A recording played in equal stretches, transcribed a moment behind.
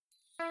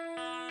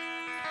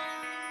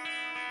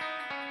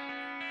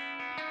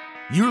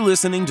You're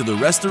listening to the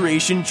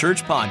Restoration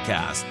Church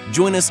Podcast.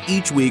 Join us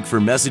each week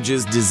for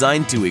messages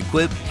designed to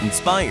equip,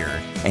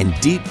 inspire, and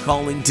deep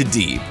calling to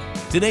deep.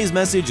 Today's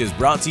message is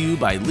brought to you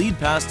by lead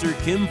pastor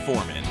Kim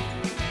Forman.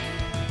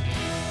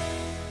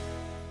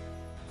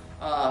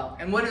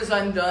 And what does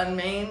undone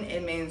mean?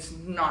 It means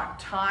not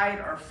tied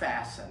or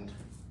fastened.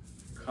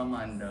 Come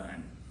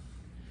undone.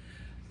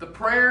 The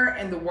prayer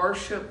and the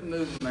worship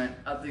movement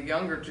of the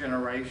younger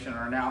generation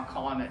are now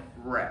calling it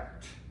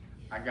wrecked.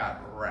 I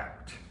got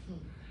wrecked.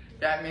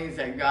 That means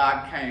that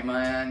God came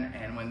in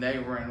and when they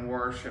were in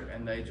worship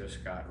and they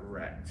just got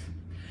wrecked.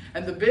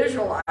 And the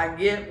visual I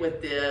get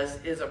with this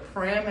is a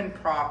prim and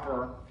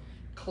proper,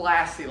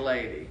 classy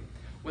lady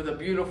with a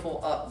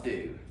beautiful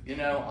updo,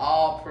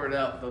 all put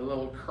up, the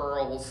little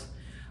curls,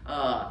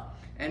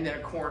 and then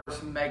of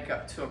course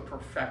makeup to a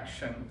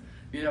perfection,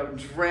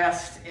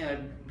 dressed in a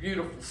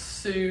beautiful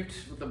suit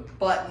with the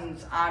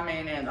buttons,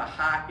 and the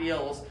high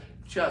heels,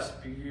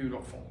 just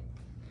beautiful.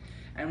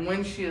 And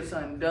when she is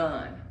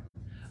undone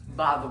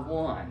by the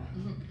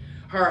one,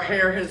 her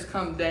hair has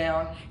come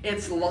down,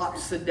 it's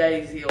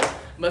lopsidasial,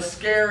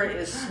 mascara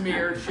is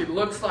smeared, she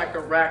looks like a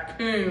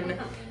raccoon,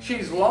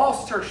 she's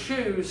lost her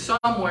shoes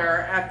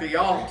somewhere at the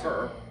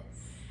altar,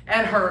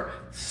 and her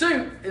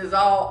suit is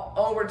all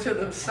over to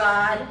the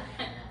side.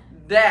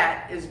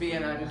 That is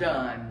being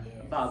undone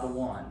by the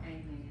one.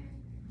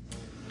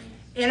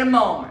 In a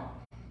moment,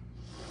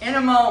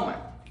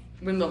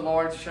 when the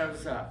Lord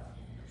shows up,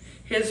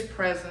 His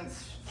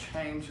presence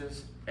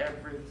changes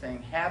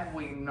everything. Have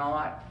we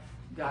not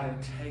got a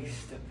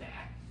taste of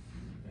that?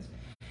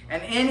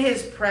 And in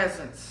His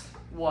presence,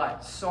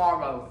 what?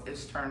 Sorrow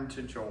is turned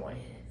to joy.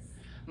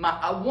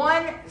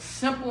 One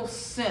simple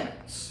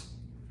sentence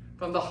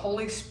from the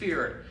Holy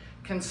Spirit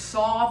can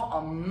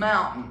solve a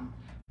mountain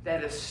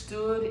that has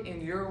stood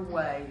in your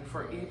way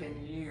for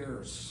even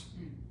years.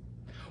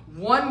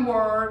 One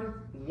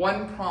word,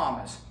 one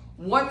promise,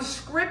 one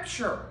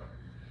scripture.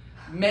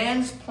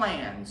 Man's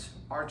plans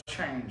are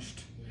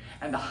changed,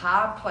 and the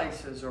high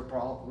places are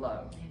brought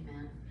low.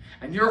 Amen.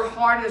 And your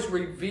heart is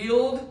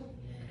revealed.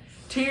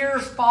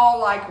 Tears fall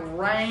like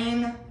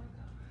rain.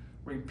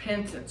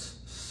 Repentance,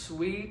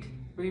 sweet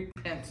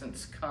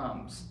repentance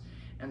comes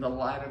in the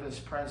light of His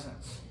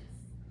presence.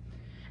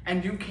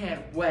 And you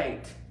can't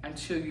wait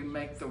until you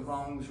make the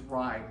wrongs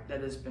right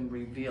that has been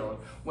revealed.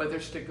 Whether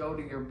it's to go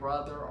to your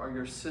brother or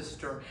your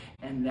sister,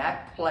 in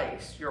that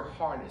place, your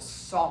heart is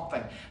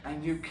softened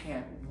and you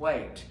can't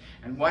wait.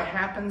 And what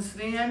happens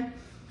then?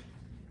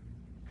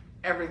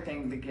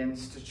 Everything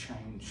begins to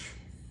change.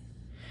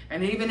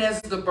 And even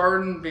as the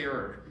burden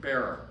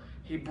bearer,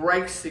 He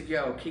breaks the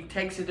yoke. He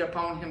takes it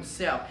upon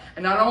Himself.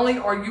 And not only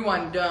are you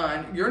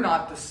undone, you're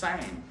not the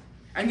same.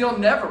 And you'll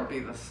never be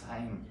the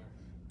same.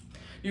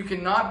 You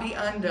cannot be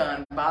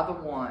undone by the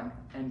one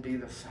and be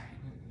the same.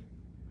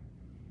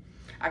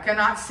 I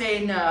cannot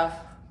say enough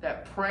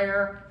that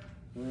prayer,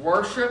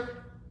 worship,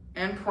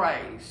 and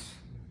praise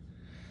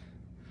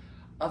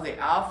of the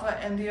Alpha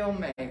and the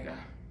Omega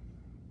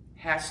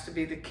has to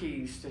be the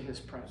keys to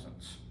His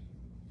presence.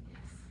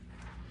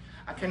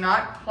 I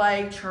cannot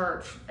play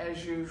church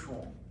as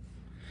usual.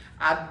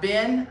 I've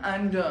been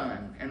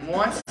undone. And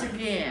once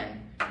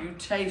again, you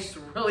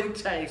really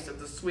taste of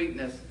the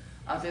sweetness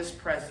of His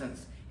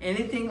presence.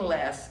 Anything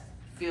less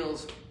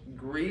feels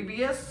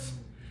grievous,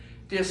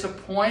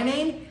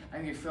 disappointing,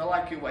 and you feel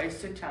like you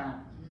wasted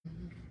time.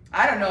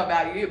 I don't know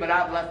about you, but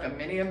I've left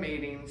many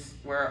meetings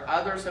where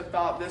others have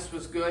thought this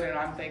was good, and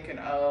I'm thinking,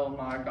 oh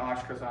my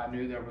gosh, because I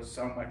knew there was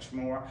so much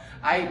more.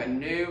 I even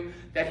knew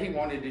that He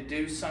wanted to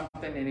do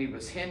something, and He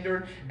was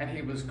hindered, and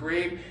He was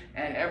grieved,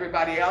 and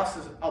everybody else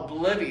is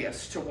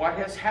oblivious to what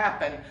has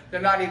happened.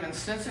 They're not even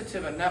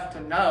sensitive enough to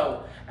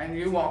know, and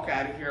you walk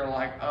out of here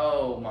like,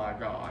 oh my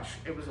gosh,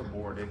 it was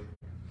aborted.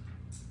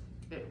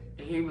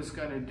 He was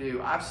going to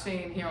do. I've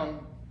seen Him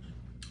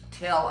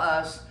tell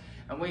us,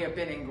 and we have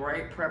been in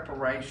great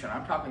preparation.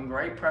 I'm talking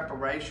great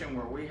preparation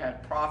where we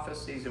had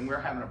prophecies and we're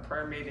having a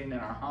prayer meeting in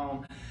our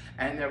home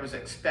and there was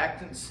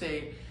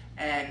expectancy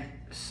and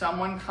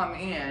someone come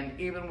in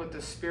even with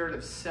the spirit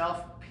of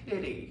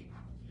self-pity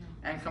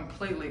and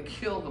completely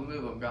kill the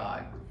move of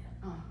God.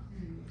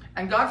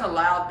 And God's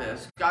allowed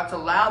this. God's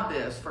allowed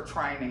this for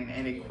training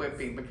and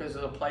equipping because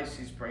of the place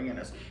He's bringing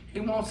us. He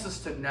wants us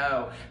to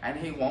know, and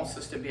He wants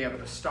us to be able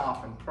to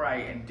stop and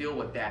pray and deal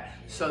with that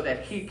so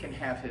that He can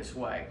have His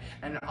way.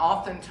 And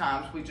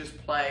oftentimes we just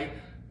play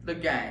the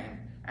game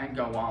and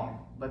go on.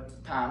 But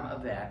the time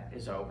of that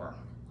is over.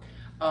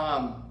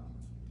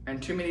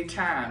 And too many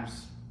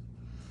times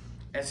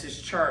as His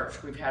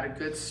church, we've had a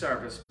good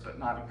service, but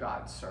not a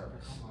God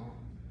service.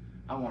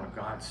 I want a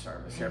God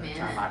service every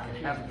time I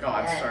can have a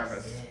God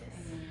service.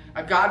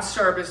 A God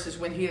service is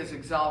when He is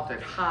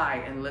exalted high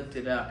and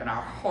lifted up and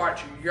our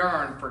hearts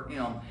yearn for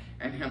Him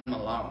and Him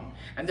alone.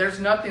 And there's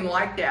nothing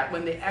like that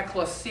when the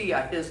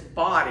ecclesia, His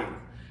body,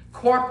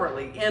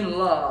 corporately in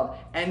love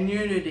and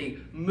unity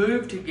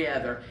move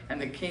together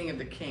and the King of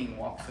the King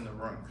walks in the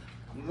room.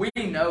 We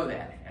know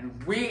that,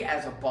 and we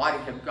as a body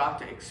have got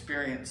to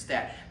experience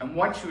that. And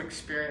once you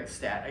experience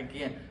that,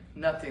 again,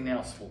 nothing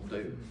else will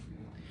do.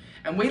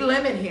 And we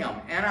limit him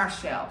and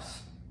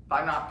ourselves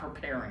by not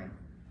preparing.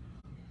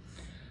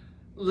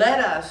 Let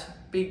us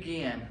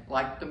begin,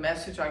 like the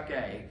message I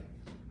gave,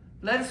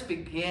 let us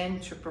begin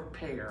to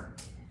prepare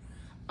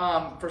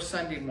for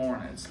Sunday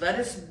mornings. Let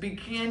us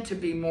begin to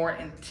be more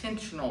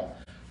intentional,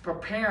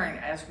 preparing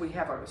as we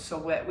have so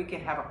that we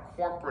can have a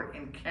corporate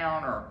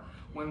encounter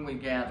when we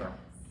gather.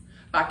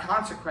 By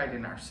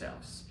consecrating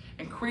ourselves,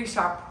 increase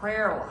our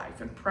prayer life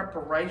and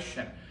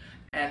preparation,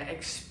 and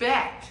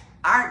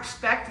our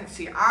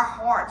expectancy, our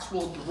hearts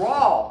will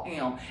draw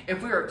him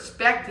if we are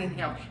expecting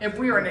him, if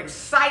we are in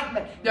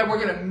excitement that we're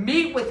going to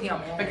meet with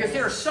him, because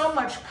there's so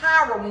much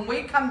power when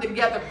we come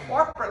together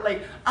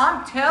corporately.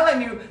 I'm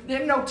telling you,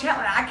 there's no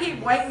telling. I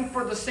keep waiting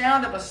for the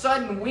sound of a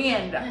sudden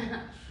wind.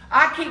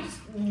 I keep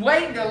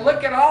waiting to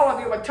look at all of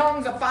you with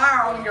tongues of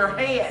fire on your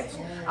heads.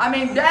 I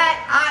mean,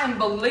 that I am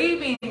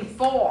believing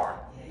for.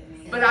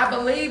 But I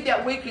believe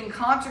that we can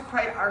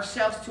consecrate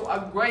ourselves to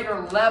a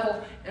greater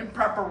level in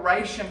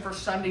preparation for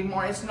Sunday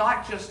morning. It's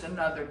not just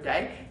another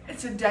day.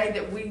 It's a day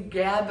that we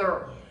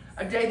gather.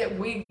 A day that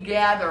we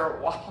gather.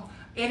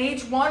 And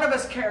each one of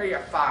us carry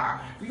a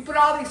fire. You put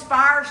all these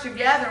fires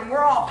together and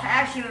we're all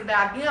passionate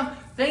about him,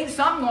 something's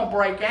going to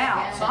break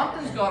out.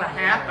 Something's going to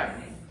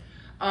happen.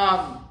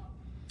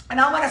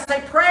 And I want to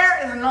say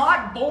prayer is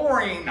not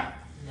boring.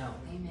 No.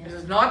 Amen. It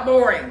is not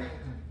boring.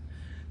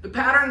 The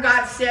pattern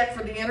God set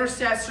for the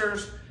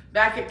intercessors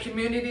back at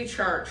Community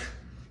Church,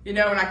 and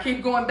I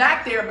keep going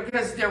back there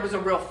because there was a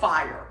real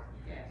fire.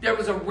 Yeah. There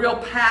was a real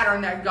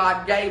pattern that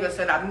God gave us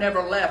that I've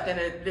never left, and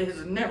it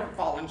has never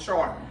fallen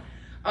short.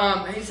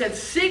 He said,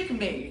 seek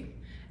me,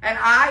 and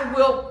I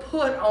will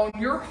put on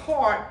your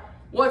heart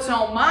what's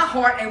on my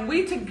heart, and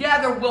we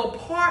together will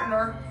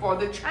partner for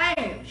the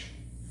change.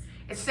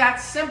 It's that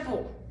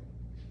simple.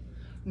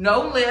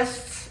 No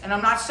lists, and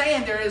I'm not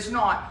saying there is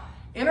not.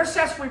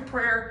 Intercessory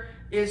prayer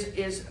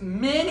is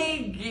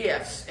many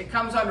gifts. It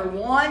comes under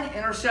one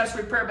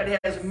intercessory prayer, but it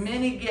has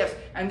many gifts.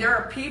 And there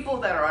are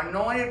people that are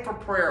anointed for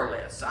prayer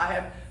lists. I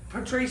have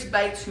Patrice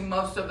Bates, who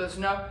most of us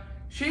know.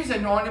 She's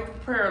anointed for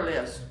prayer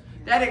lists.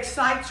 That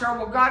excites her.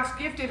 Well, God's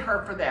gifted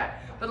her for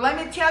that. But let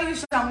me tell you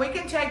something. We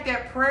can take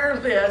that prayer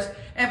list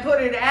and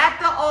put it at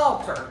the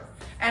altar,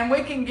 and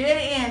we can get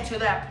into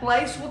that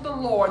place with the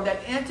Lord, that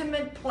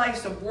intimate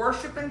place of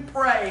worship and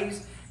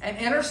praise and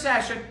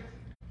intercession.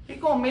 He's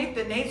going to meet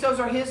the needs. Those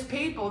are his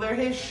people. They're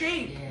his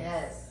sheep.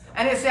 Yes.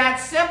 And it's that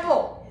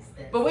simple.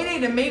 But we need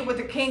to meet with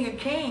the King of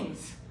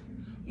Kings.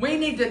 We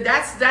need to,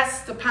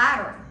 that's the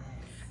pattern.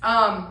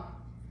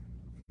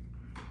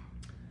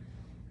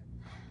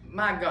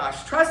 My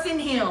gosh. Trusting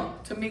him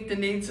to meet the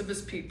needs of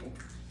his people.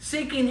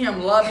 Seeking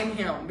him, loving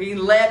him, being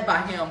led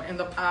by him in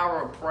the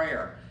power of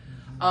prayer.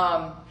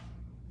 I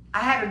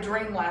had a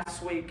dream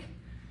last week.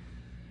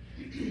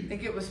 I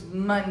think it was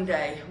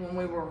Monday when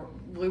we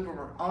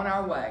were on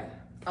our way.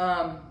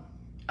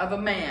 Of a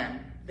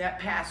man that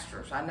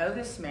pastors. I know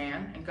this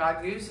man, and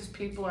God uses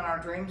people in our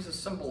dreams as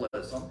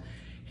symbolism.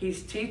 He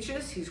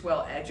teaches, he's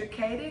well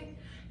educated.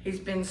 He's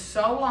been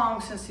so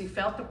long since he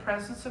felt the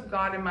presence of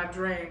God in my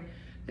dream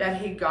that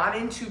he got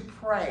into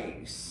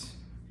praise.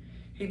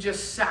 He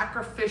just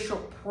sacrificial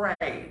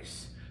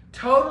praise.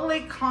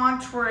 Totally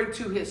contrary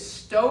to his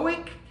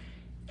stoic,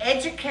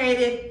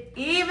 educated,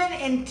 even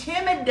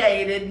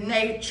intimidated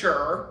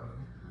nature.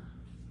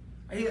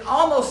 He's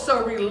almost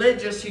so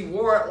religious he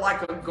wore it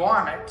like a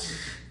garment.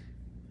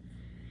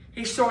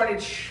 He started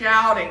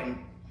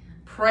shouting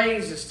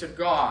praises to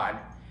God.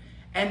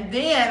 And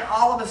then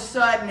all of a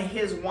sudden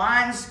his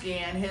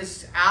wineskin,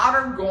 his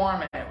outer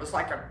garment, it was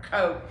like a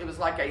coat. It was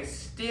like a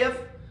stiff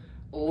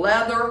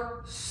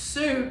leather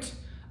suit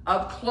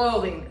of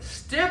clothing.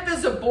 Stiff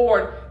as a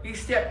board. He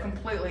stepped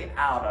completely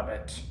out of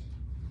it.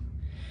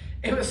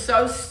 It was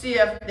so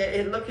stiff that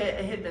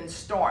it had been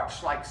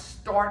starched, like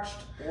starched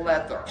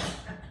leather.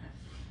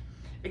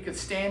 It could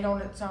stand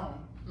on its own.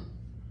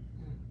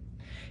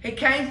 He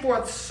came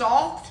forth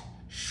soft,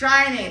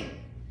 shining,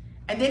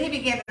 and then he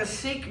began to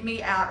seek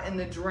me out in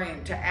the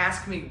dream to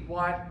ask me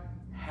what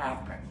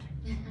happened.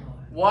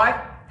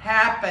 What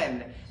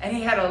happened? And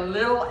he had a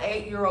little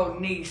 8-year-old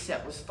niece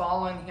that was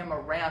following him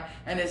around,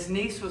 and his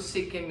niece was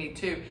seeking me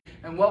too.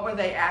 And what were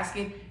they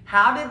asking?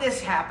 How did this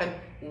happen?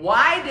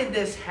 Why did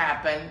this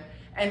happen?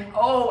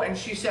 And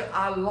she said,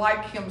 I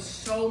like him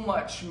so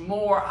much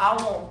more. I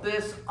want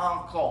this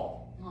uncle.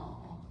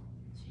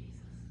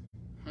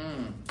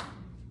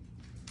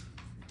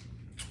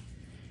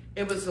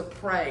 It was the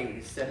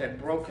praise that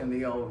had broken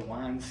the old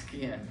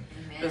wineskin.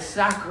 Amen. The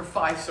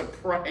sacrifice of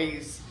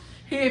praise.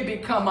 He had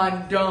become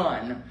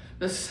undone.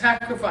 The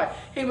sacrifice.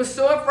 He was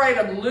so afraid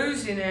of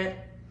losing it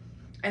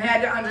and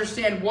had to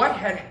understand what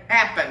had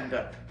happened.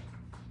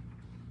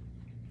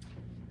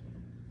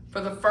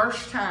 For the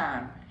first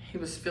time, he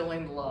was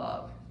feeling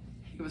love.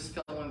 He was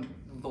feeling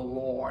the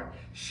Lord.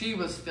 She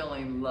was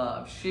feeling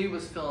love. She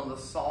was feeling the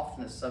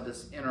softness of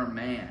this inner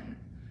man.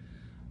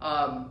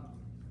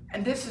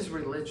 And this is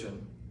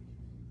religion.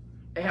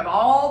 They have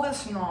all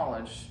this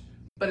knowledge,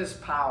 but it's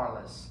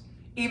powerless.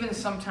 even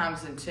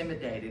sometimes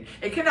intimidated.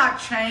 It cannot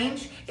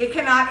change. It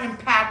cannot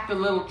impact the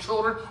little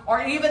children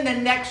or even the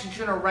next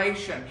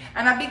generation.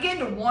 And I begin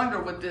to wonder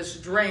with this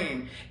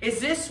dream,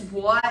 is this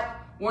what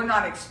we're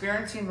not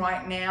experiencing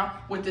right now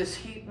with this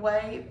heat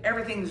wave?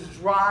 Everything's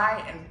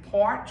dry and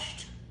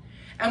parched.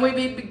 And we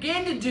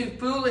begin to do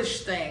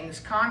foolish things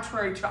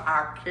contrary to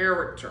our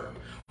character.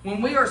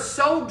 When we are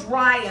so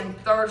dry and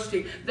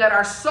thirsty that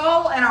our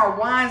soul and our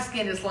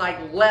wineskin is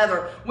like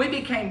leather, we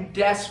became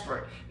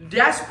desperate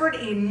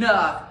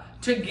enough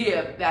to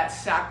give that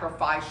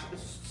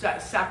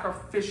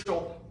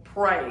sacrificial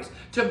praise,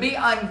 to be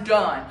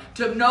undone,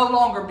 to no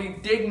longer be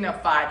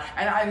dignified.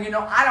 And I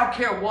don't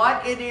care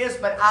what it is,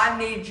 but I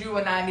need you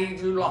and I need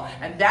you long.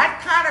 And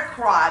that kind of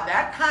cry,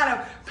 that kind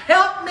of,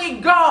 help me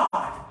God,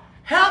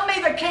 help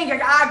me the King,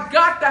 I've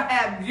got to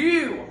have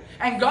you.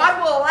 And God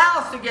will allow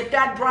us to get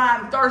that dry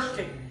and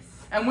thirsty.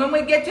 And when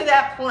we get to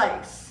that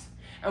place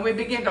and we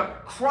begin to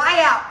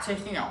cry out to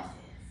Him,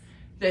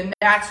 then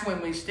that's when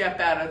we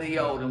step out of the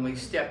old and we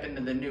step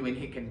into the new, and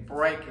He can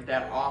break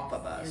that off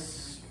of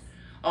us.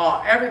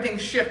 Everything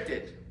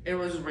shifted. It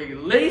was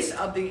release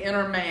of the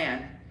inner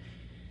man.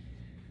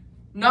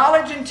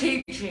 Knowledge and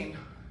teaching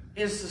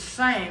is the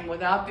same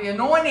without the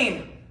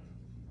anointing.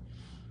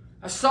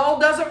 A soul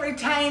doesn't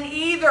retain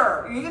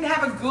either. You can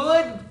have a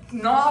good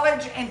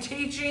knowledge and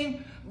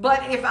teaching,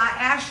 but if I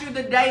ask you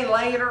the day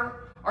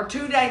later or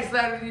 2 days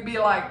later, you'd be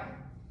like,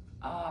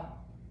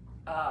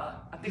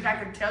 I think I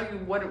can tell you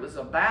what it was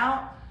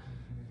about.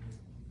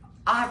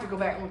 I'll have to go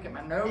back and look at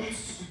my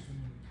notes.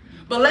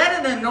 But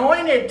let an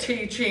anointed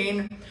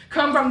teaching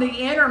come from the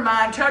inner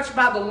mind, touched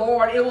by the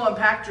Lord. It will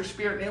impact your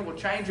spirit and it will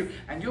change you,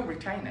 and you'll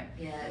retain it.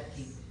 Yes.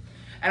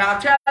 And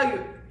I'll tell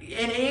you,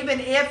 and even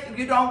if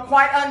you don't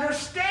quite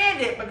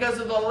understand it because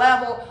of the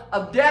level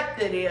of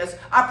depth it is,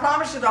 I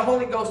promise you the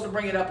Holy Ghost will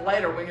bring it up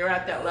later when you're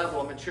at that level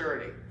of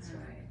maturity. That's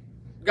right.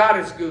 God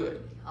is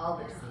good.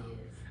 Always He is.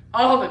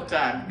 All the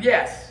time.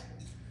 Yes.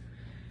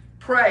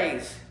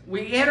 Praise.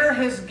 We enter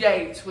His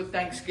gates with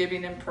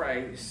thanksgiving and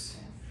praise.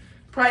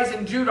 Praise.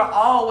 And Judah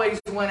always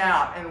went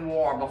out and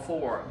war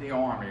before the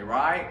army,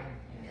 right?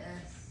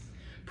 Yes.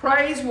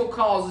 Praise will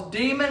cause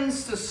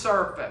demons to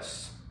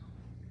surface.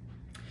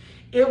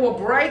 It will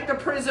break the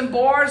prison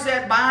bars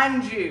that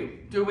bind you.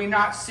 Do we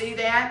not see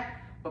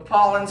that with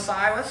Paul and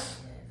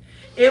Silas?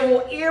 It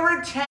will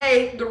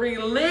irritate the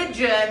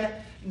religion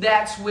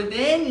that's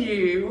within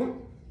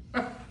you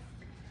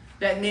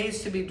that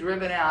needs to be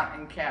driven out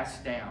and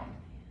cast down.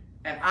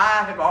 And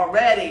I have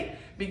already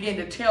begun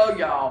to tell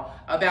y'all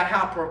about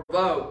how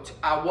provoked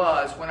I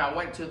was when I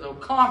went to the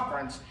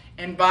conference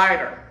in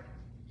Vidor.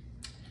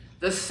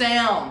 The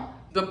sound,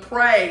 the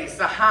praise,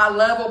 the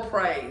high-level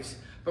praise.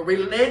 But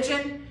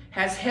religion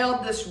has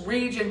held this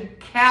region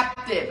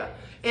captive.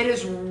 It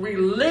is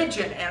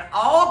religion and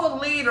all the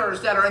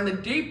leaders that are in the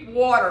deep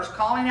waters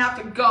calling out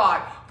to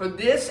God for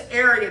this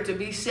area to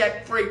be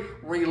set free.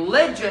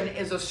 Religion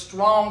is a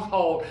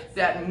stronghold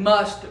that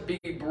must be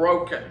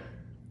broken.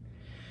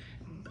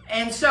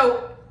 And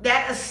so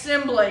that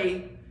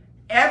assembly,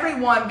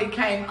 everyone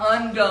became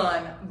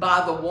undone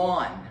by the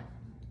one.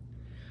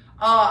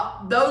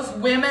 Those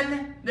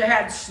women that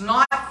had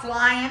snot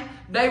flying,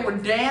 they were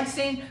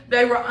dancing,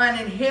 they were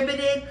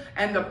uninhibited,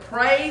 and the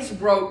praise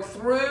broke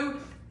through,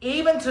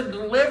 even to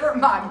deliver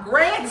my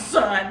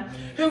grandson,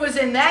 who was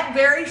in that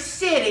very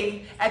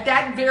city at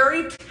that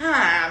very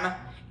time,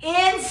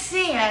 in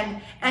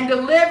sin, and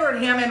delivered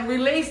him and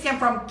released him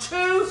from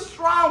 2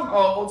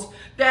 strongholds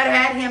that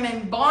had him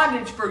in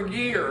bondage for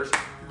years.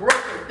 Broke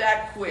it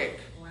that quick.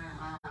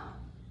 Wow.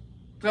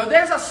 So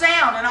there's a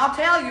sound, and I'll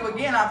tell you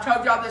again, I've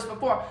told y'all this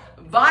before.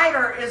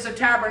 Vidor is a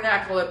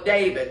tabernacle of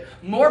David.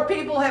 More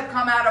people have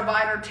come out of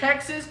Vidor,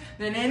 Texas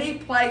than any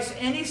place,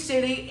 any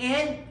city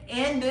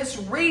in this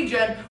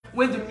region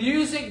with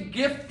music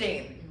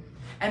gifting.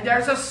 And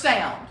there's a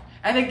sound.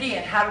 And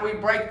again, how do we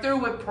break through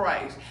with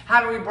praise?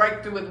 How do we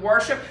break through with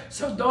worship?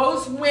 So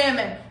those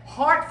women,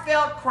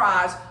 heartfelt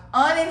cries,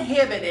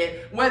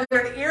 uninhibited, whether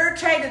it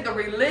irritated the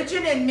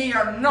religion in me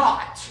or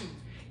not,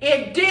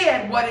 it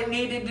did what it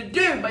needed to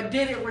do. But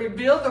did it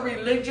reveal the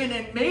religion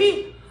in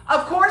me?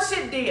 Of course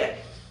it did.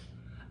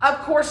 Of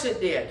course it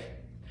did.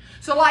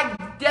 So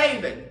like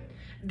David,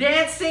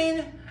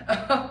 dancing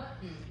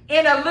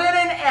in a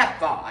linen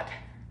ephod,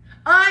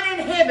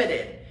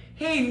 uninhibited,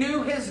 he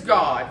knew his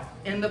God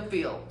in the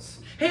fields.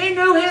 He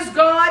knew his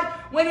God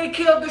when he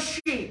killed the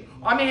sheep.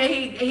 I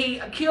mean, he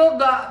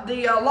killed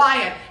the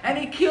lion, and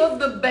he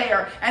killed the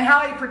bear, and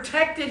how he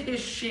protected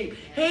his sheep.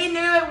 He knew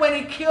it when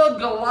he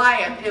killed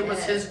Goliath. It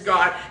was his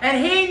God.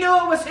 And he knew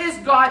it was his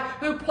God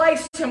who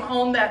placed him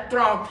on that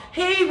throne.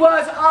 He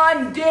was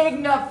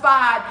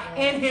undignified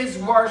in his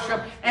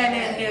worship and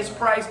in his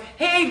praise.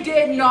 He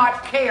did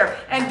not care.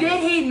 And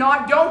did he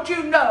not? Don't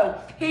you know?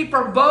 He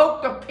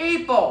provoked the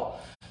people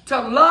to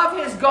love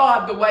his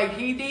God the way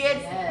he did.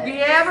 Yes.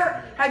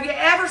 Have you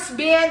ever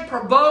been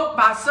provoked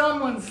by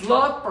someone's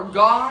love for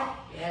God?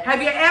 Yes.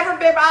 Have you ever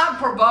been, I'm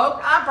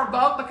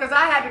provoked because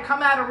I had to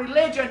come out of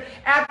religion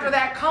after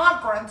that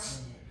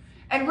conference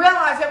and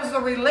realize it was the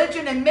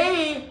religion in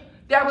me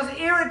that was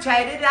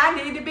irritated. I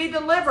need to be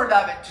delivered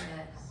of it.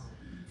 Yes.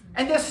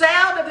 And the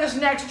sound of this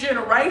next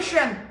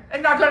generation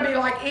is not going to be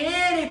like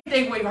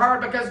anything we've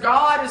heard, because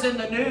God is in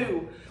the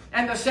new.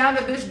 And the sound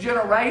of this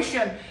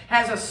generation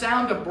has a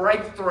sound of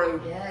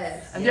breakthrough.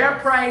 Yes. And their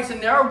praise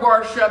and their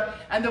worship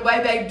and the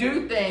way they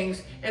do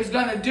things is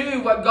going to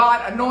do what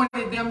God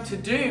anointed them to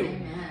do.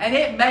 Amen. And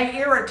it may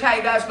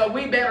irritate us, but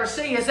we better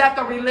see, is that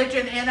the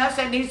religion in us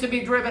that needs to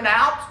be driven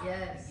out?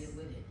 Yes. Get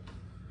with it.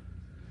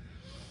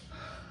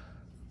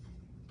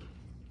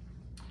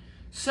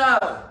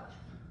 So,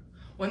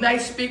 when they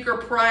speak or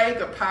pray,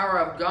 the power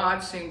of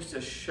God seems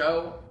to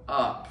show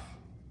up.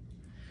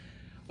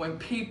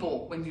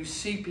 When you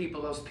see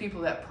people, those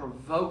people that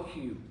provoke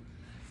you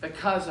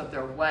because of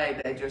their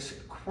way, they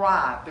just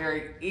cry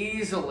very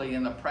easily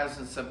in the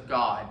presence of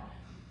God.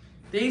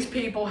 These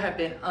people have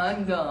been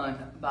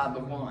undone by the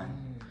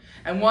one.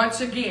 And once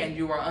again,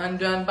 you are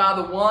undone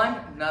by the one,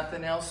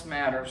 nothing else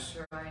matters.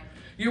 Right.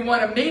 You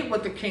want to meet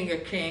with the King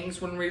of Kings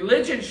when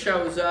religion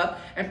shows up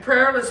and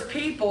prayerless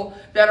people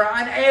that are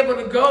unable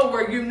to go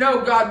where you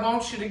know God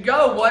wants you to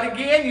go. What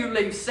again? You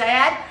leave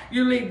sad,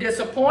 you leave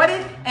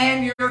disappointed,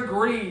 and you're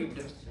grieved.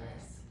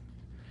 Yes.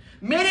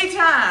 Many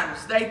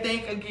times they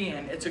think,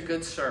 again, it's a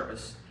good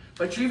service.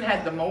 But you've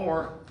had the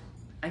more,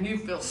 and you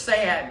feel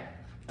sad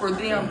for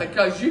them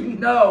because you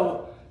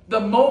know the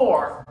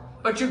more.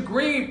 But you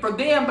grieve for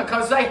them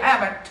because they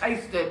haven't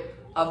tasted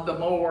of the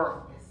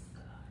more.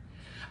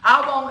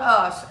 I want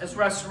us as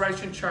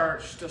Restoration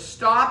Church to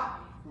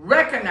stop,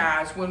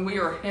 recognize when we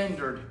are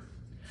hindered.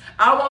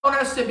 I want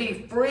us to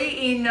be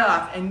free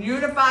enough and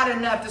unified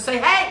enough to say,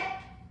 hey,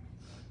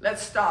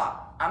 let's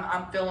stop.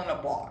 I'm feeling a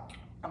block.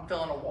 I'm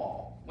feeling a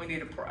wall. We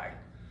need to pray.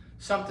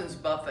 Something's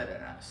buffeting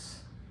us.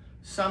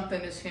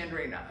 Something is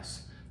hindering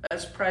us.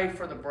 Let's pray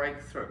for the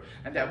breakthrough.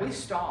 And that we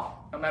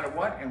stop, no matter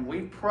what, and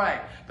we pray.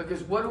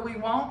 Because what do we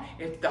want?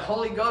 If the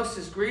Holy Ghost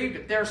is grieved,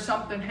 if there's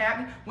something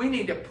happening, we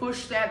need to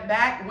push that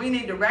back. We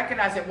need to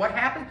recognize that what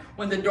happens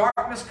when the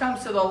darkness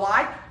comes to the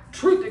light,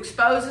 truth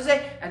exposes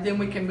it, and then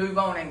we can move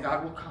on and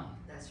God will come.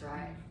 That's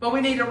right. But we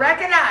need to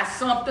recognize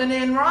something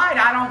ain't right.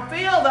 I don't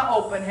feel the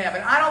open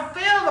heaven. I don't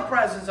feel the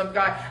presence of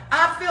God.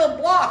 I feel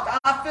blocked.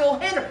 I feel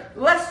hindered.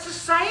 Let's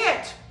just say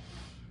it.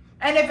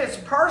 And if it's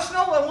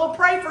personal, then we'll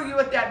pray for you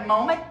at that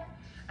moment,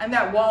 and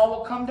that wall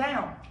will come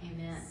down.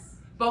 Amen.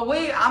 But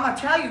I'm going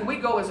to tell you, we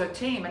go as a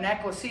team, an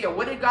ecclesia.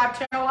 What did God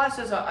tell us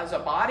as a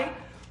body?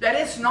 That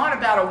it's not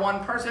about a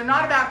one person,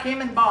 not about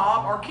Kim and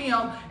Bob or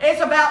Kim. It's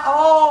about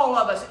all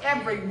of us,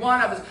 every one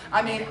of us.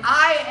 I mean,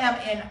 I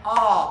am in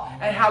awe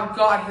at how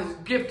God has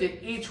gifted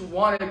each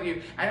one of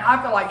you. And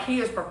I feel like He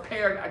has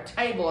prepared a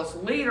table as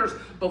leaders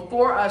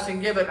before us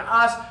and given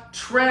us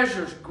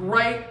treasures,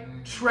 great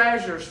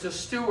treasures to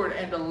steward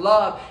and to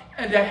love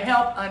and to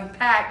help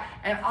unpack,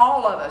 and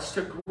all of us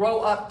to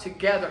grow up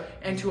together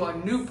into a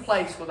new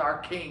place with our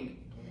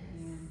King.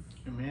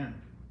 Amen.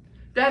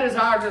 That is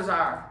our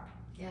desire.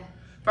 Yeah.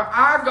 For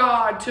our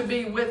God to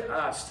be with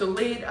us, to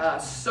lead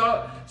us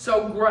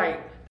so great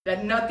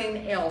that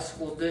nothing else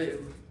will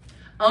do.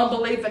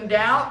 Unbelief and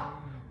doubt,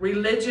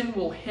 religion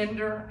will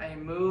hinder a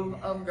move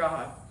of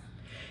God.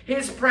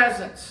 His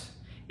presence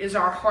is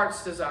our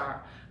heart's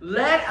desire.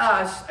 Let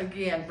us,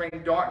 again, bring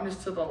darkness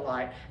to the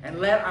light and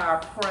let our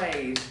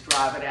praise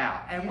drive it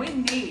out. And we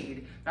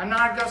need, I'm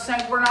not going to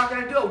say we're not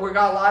going to do it. We've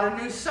got a lot of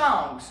new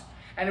songs,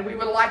 and we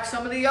would like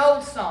some of the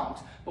old songs.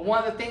 But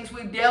one of the things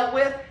we dealt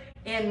with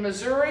in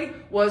Missouri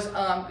was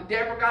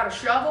Deborah got a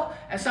shovel,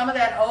 and some of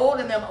that old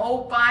and them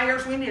old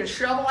fires, we need to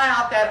shovel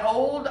out that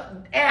old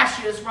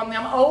ashes from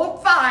them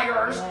old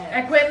fires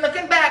and quit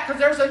looking back, because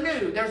there's a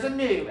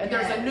new, and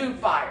there's a new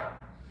fire.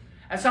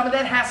 And some of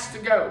that has to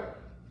go.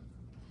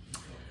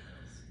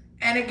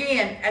 And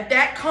again, at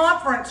that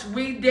conference,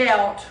 we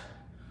dealt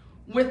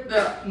with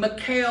the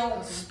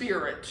Michal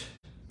spirit,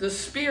 the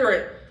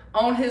spirit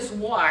on his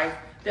wife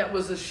that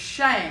was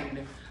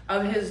ashamed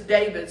of his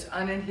David's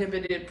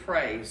uninhibited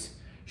praise.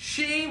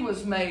 She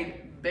was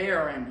made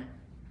barren.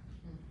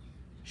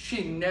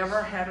 She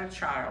never had a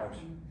child.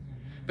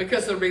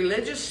 Because the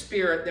religious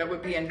spirit that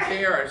would be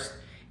embarrassed,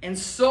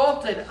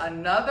 insulted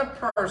another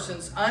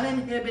person's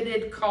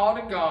uninhibited call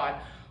to God,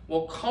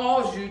 will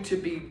cause you to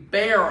be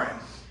barren.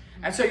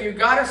 And so you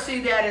got to see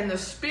that in the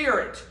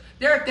spirit.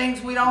 There are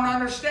things we don't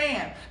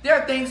understand. There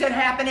are things that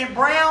happen in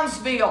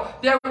Brownsville.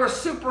 There were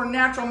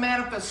supernatural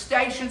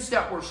manifestations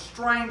that were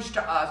strange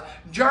to us.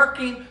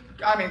 Twerking,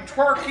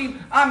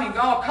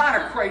 all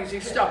kind of crazy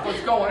stuff was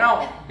going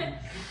on.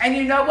 And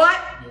you know what?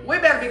 We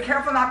better be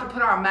careful not to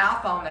put our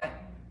mouth on it.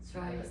 That's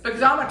right.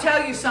 Because I'm going to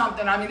tell you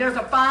something. There's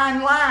a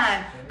fine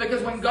line.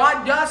 Because when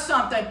God does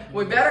something,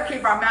 we better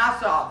keep our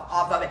mouths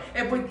off of it.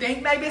 If we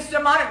think maybe it's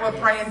demonic, we'll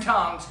pray in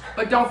tongues.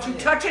 But don't you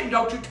touch it and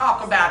don't you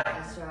talk about it.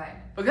 That's right.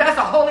 Because that's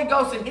the Holy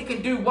Ghost, and He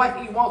can do what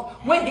He wants,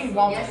 when He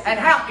wants, Yes, and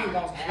how He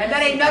wants. And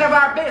that ain't none of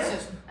our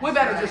business. We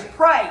better That's just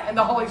pray in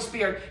the Holy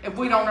Spirit if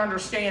we don't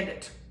understand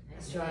it.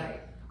 That's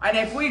right. And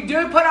if we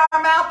do put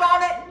our mouth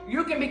on it,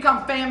 you can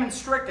become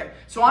famine-stricken.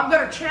 So I'm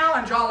going to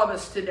challenge all of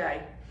us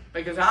today,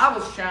 because I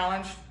was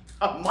challenged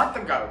a month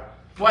ago.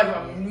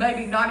 Well,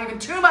 maybe not even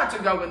 2 months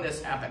ago when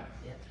this happened.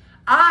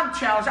 I'm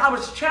challenged. I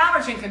was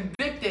challenged and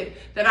convicted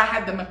that I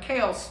had the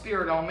Michael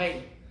spirit on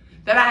me.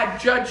 That I had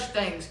judged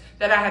things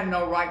that I had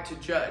no right to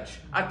judge.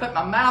 I put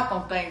my mouth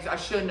on things I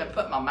shouldn't have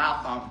put my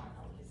mouth on.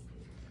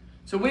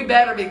 So we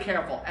better be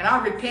careful. And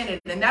I repented,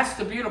 and that's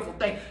the beautiful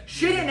thing.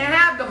 She didn't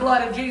have the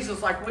blood of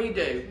Jesus like we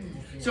do.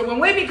 So when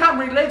we become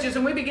religious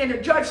and we begin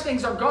to judge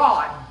things are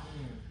God,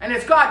 and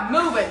it's God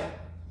moving,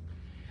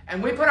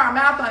 and we put our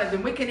mouth on it,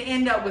 then we can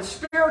end up with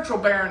spiritual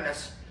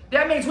barrenness.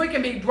 That means we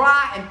can be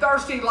dry and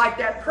thirsty like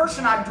that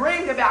person I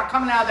dreamed about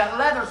coming out of that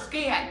leather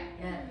skin.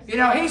 You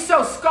know, he's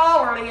so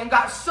scholarly and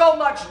got so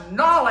much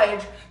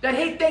knowledge that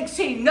he thinks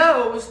he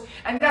knows.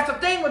 And that's the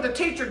thing with the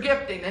teacher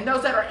gifting and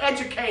those that are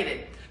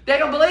educated. They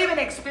don't believe in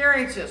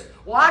experiences.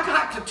 Well, I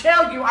got to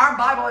tell you, our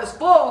Bible is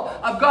full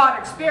of God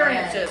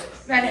experiences.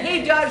 And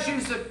he does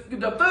use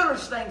the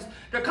foolish things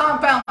to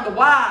confound the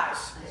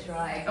wise. That's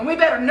right. And we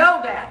better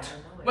know that.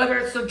 Whether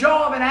it's the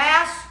jaw of an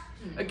ass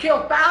that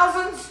killed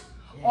thousands,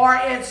 or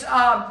it's,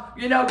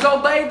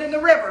 go bathe in the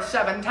river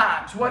 7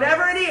 times.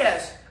 Whatever it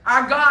is,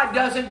 our God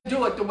doesn't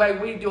do it the way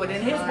we do it.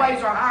 And his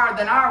ways are higher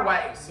than our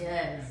ways.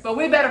 Yes. But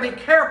we better be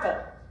careful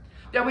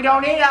that we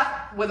don't end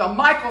up with a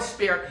Michael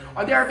spirit.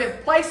 Or there have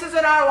been places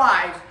in our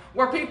lives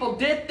where people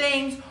did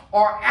things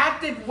or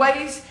acted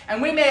ways,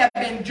 and we may have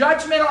been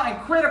judgmental and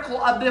critical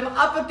of them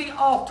up at the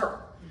altar.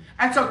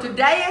 And so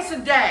today is the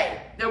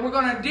day that we're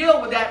going to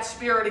deal with that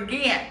spirit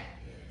again.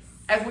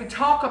 As we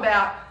talk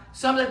about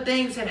some of the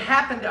things that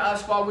happened to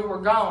us while we were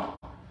gone.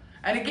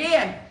 And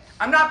again,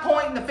 I'm not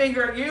pointing the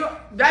finger at you.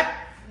 That's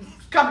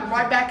coming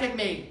right back at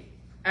me.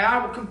 And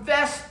I will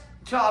confess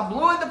till I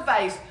blew in the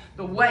face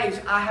the ways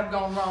I have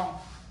gone wrong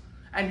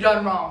and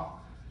done wrong.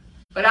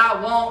 But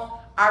I want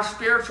our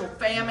spiritual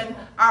famine,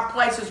 our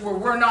places where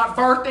we're not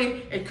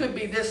birthing, it could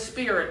be this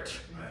spirit.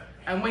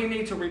 And we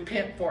need to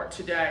repent for it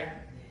today.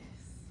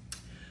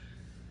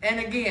 And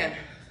again,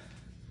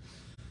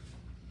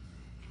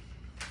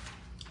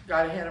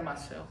 got ahead of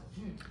myself.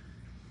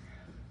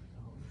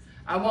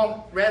 I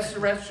want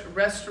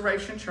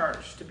Restoration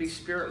Church to be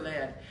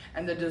spirit-led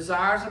and the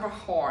desires of our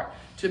heart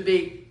to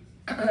be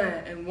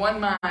in one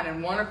mind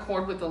and one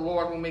accord with the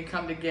Lord when we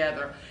come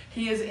together.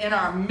 He is in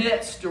our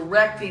midst,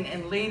 directing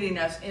and leading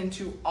us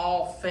into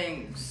all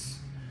things.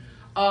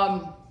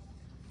 But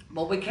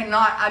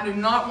I do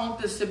not want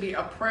this to be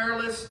a prayer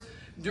list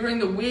during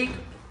the week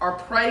or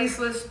praise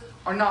list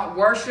or not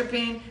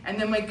worshiping, and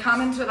then we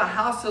come into the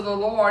house of the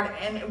Lord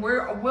and we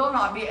will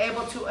not be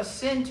able to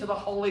ascend to the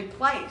holy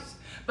place.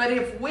 But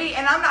if we,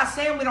 and I'm not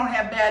saying we don't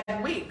have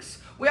bad weeks.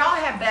 We all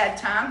have bad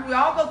times. We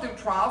all go through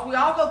trials. We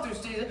all go through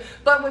seasons.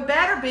 But we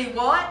better be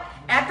what?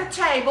 At the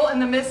table in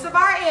the midst of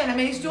our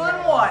enemies doing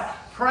what?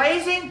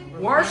 Praising,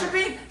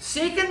 worshiping,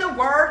 seeking the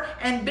word,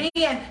 and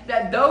being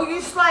that though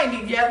you slay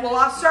me, yet will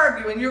I serve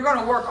you. And you're going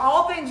to work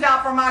all things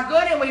out for my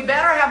good, and we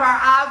better have our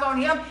eyes on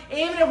him,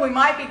 even if we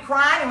might be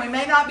crying and we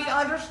may not be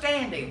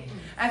understanding.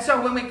 And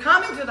so when we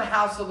come into the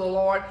house of the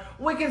Lord,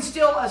 we can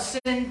still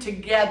ascend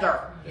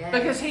together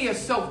because he is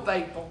so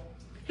faithful.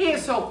 He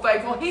is so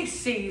faithful. He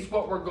sees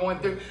what we're going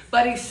through,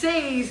 but he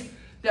sees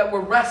that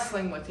we're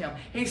wrestling with him.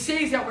 He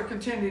sees that we're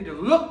continuing to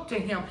look to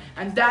him,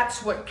 and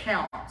that's what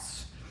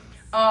counts.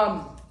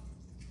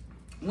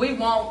 We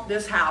want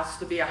this house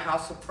to be a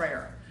house of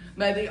prayer.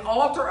 May the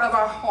altar of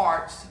our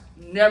hearts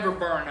never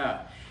burn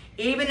up,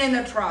 even in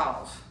the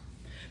trials.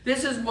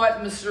 This is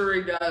what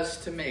Missouri does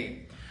to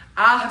me.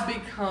 I have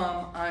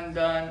become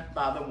undone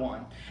by the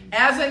one.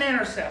 As an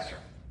intercessor,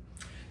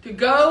 to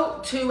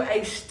go to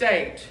a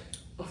state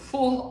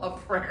full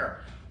of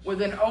prayer,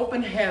 with an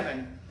open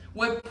heaven,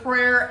 with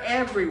prayer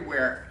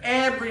everywhere,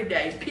 every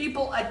day,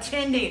 people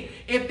attending.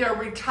 If they're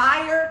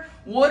retired,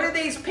 what are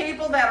these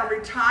people that are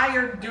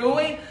retired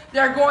doing?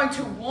 They're going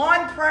to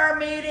one prayer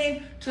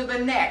meeting to the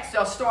next.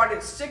 They'll start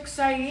at 6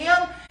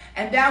 a.m.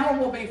 and that one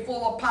will be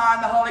full of power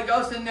and the Holy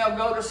Ghost, and they'll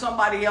go to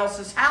somebody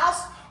else's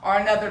house or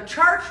another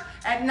church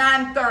at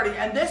 9:30.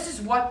 And this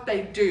is what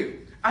they do.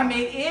 I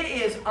mean, it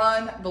is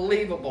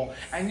unbelievable.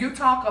 And you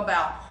talk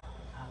about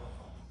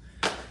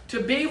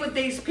to be with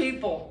these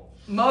people,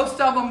 most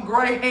of them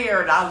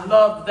gray-haired. I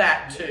love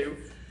that too.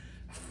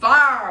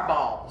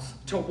 Fireballs.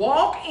 To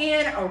walk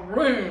in a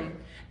room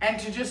and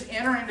to just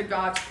enter into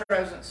God's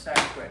presence that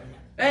quick.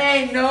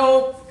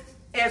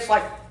 It's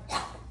like,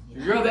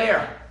 you're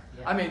there.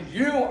 I mean,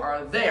 you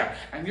are there.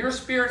 And your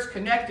spirit's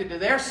connected to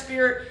their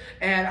spirit.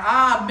 And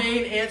I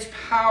mean, it's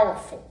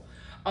powerful.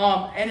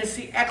 And it's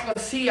the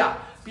ecclesia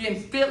being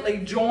fitly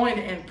joined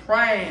in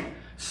praying.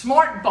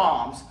 Smart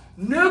bombs.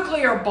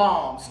 Nuclear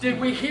bombs. Did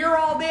we hear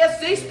all this?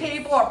 These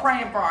people are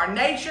praying for our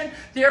nation.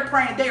 They're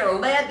praying. They are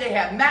led. They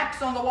have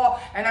maps on the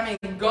wall. And I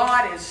mean,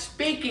 God is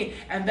speaking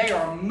and they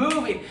are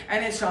moving.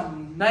 And it's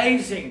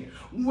amazing.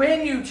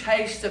 When you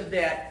taste of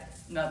that,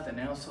 nothing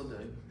else will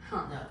do.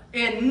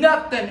 And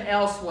nothing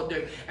else will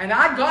do. And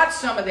I got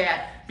some of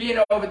that being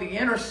over the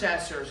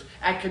intercessors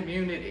at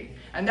Community.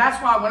 And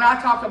that's why when I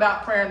talk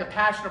about prayer and the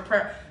passion of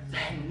prayer,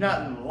 there ain't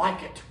nothing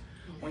like it.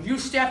 When you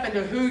step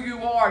into who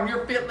you are and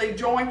you're fitly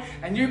joined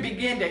and you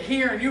begin to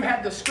hear and you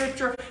have the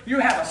scripture, you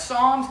have a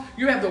Psalms,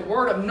 you have the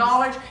word of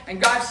knowledge, and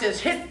God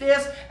says, hit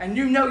this, and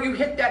you know you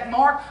hit that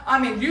mark. I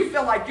mean, you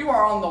feel like you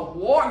are on the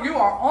war, you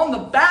are on the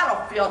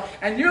battlefield,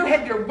 and you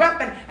hit your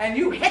weapon and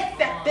you hit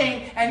that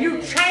thing and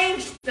you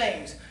change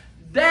things.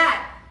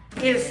 That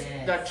is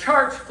the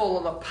church full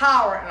of the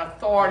power and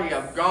authority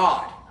of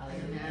God.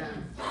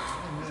 Amen.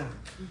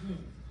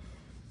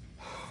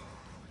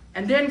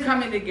 And then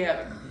coming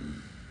together.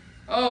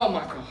 Oh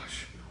my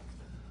gosh.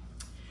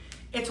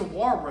 It's a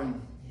war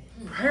room.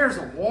 Prayer's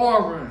a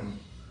war room.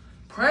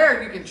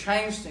 Prayer, you can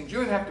change things. You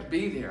don't have to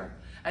be there.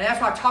 And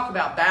that's why I talk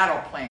about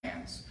battle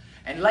plans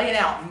and laying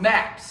out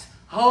maps.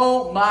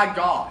 Oh my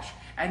gosh.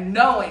 And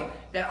knowing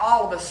that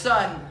all of a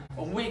sudden,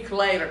 a week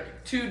later,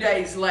 2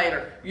 days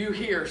later, you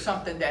hear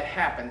something that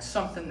happened,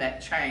 something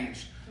that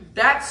changed.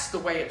 That's the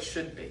way it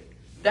should be.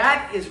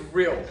 That is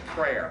real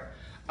prayer.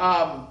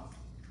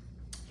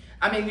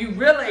 I mean, you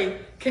really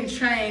can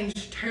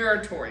change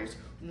territories,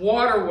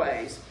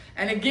 waterways.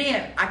 And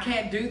again, I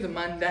can't do the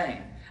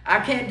mundane.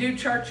 I can't do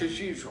church as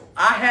usual.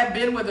 I have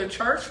been with a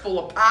church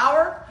full of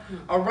power,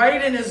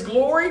 arrayed in His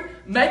glory,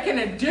 making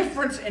a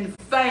difference in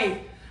faith,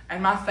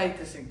 and my faith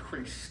has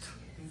increased.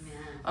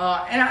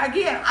 And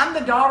again, I'm the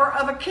daughter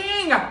of a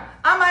king.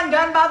 I'm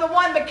undone by the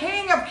one, the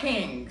King of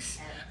Kings.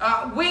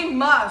 We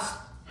must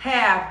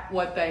have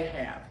what they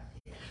have.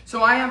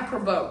 So I am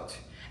provoked.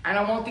 And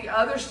I want the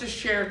others to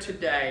share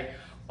today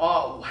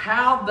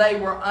how they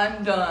were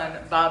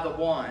undone by the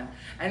one.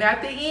 And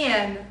at the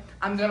end,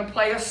 I'm going to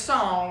play a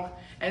song.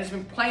 And it's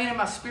been playing in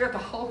my spirit the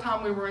whole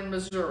time we were in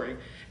Missouri.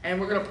 And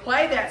we're going to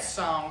play that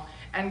song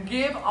and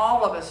give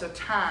all of us a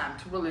time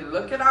to really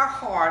look at our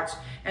hearts.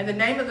 And the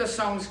name of the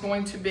song is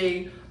going to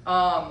be,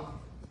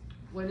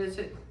 what is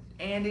it,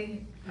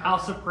 Andy?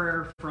 House of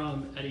Prayer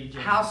from Eddie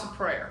James. House of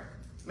Prayer.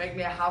 Make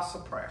me a house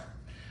of prayer.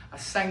 I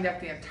sang that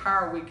the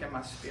entire week in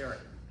my spirit.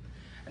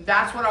 And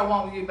that's what I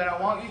want with you, but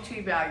I want you to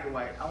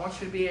evaluate. I want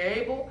you to be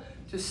able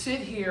to sit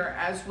here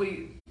I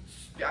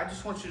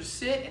just want you to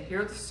sit and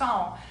hear the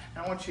song,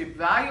 and I want you to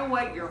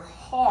evaluate your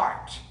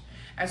heart.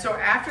 And so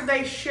after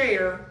they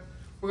share,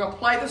 we're going to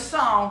play the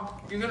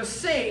song. You're going to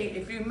see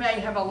if you may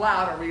have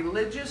allowed a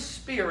religious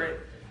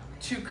spirit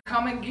to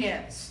come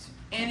against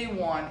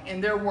anyone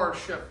in their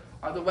worship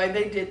or the way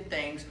they did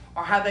things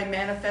or how they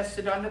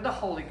manifested under the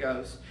Holy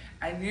Ghost.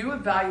 And you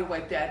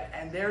evaluate that,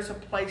 and there's a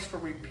place for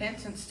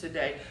repentance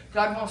today.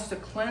 God wants to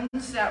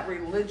cleanse that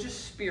religious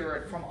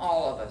spirit from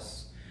all of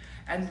us.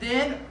 And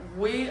then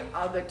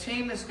the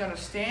team is going to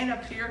stand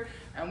up here,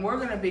 and we're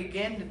going to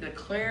begin to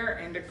declare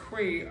and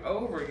decree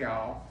over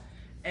y'all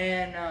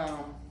and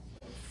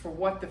for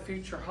what the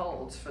future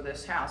holds for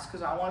this house.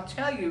 Because I want to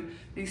tell you,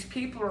 these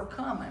people are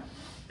coming.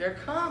 They're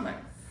coming.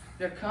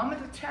 They're coming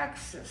to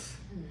Texas.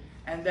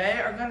 And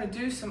they are going to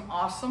do some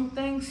awesome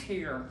things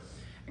here.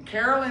 And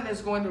Carolyn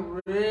is going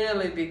to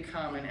really be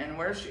coming. And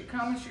where's she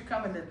coming? She's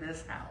coming to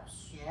this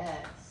house.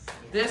 Yes.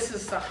 This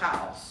is the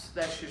house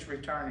that she's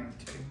returning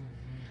to.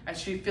 And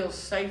she feels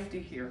safety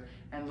here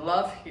and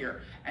love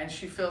here. And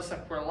she feels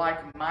like we're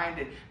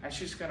like-minded. And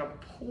she's going to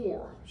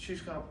pour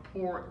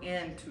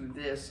into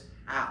this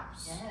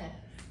house. Yes.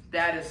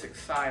 That is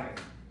exciting.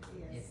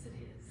 Yes, it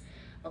is.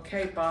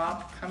 Okay,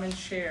 Bob, come and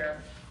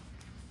share.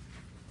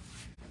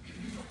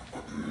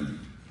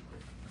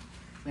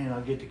 Man,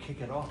 I'll get to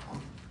kick it off.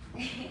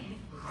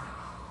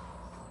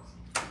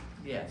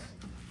 Yes.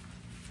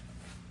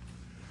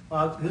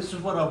 This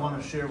is what I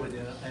want to share with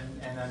you,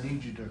 and I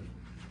need you to.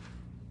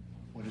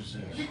 What is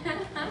this?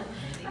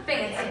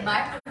 Fancy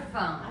microphone.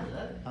 I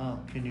love it. Oh,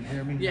 can you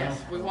hear me? Yes,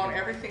 now? we want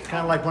everything.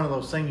 Kind of like one of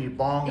those things you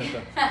bong at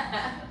the.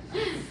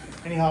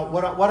 Anyhow,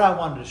 what I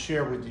wanted to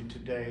share with you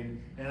today,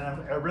 and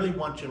I really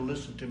want you to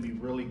listen to me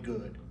really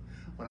good.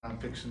 What I'm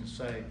fixing to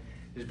say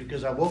is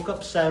because I woke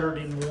up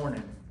Saturday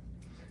morning,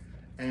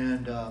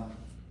 and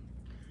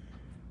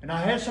I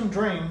had some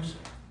dreams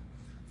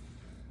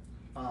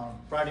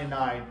Friday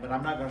night, but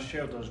I'm not going to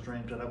share those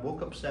dreams. But I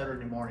woke up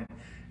Saturday morning,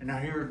 and I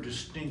heard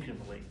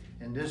distinctively,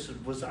 and this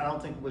was, I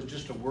don't think it was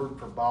just a word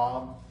for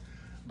Bob,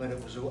 but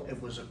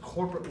it was a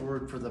corporate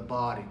word for the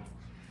body.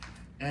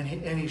 And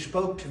he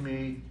spoke to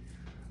me,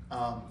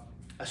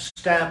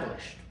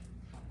 established.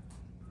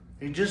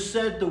 He just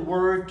said the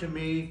word to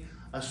me,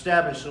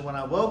 established. So when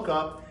I woke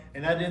up,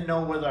 and I didn't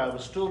know whether I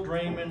was still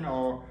dreaming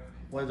or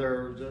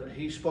whether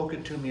he spoke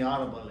it to me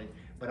audibly,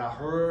 but I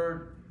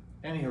heard,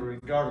 anyhow,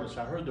 regardless,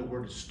 I heard the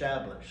word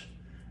established.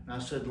 And I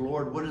said,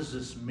 Lord, what does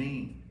this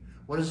mean?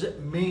 What does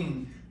it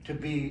mean to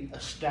be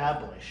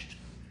established?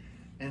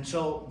 And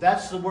so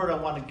that's the word I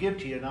want to give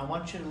to you, and I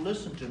want you to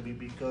listen to me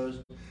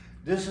because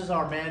this is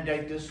our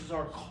mandate, this is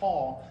our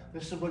call,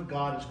 this is what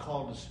God has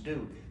called us to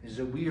do, is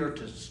that we are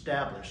to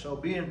establish. So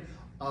being,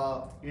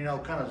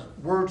 kind of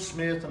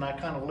wordsmith, and I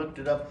kind of looked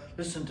it up,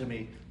 listen to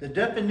me. The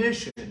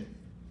definition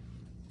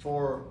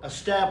for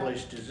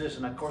established is this,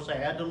 and of course I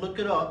had to look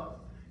it up,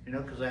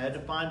 because I had to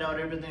find out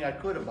everything I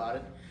could about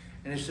it.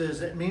 And it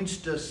says it means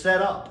to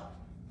set up.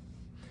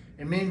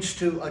 It means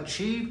to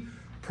achieve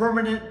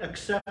permanent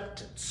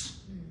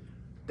acceptance.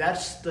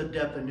 That's the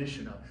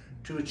definition of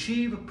to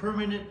achieve a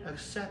permanent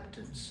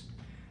acceptance.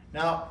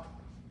 Now,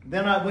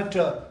 then I went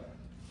to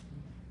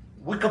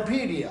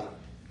Wikipedia,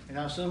 and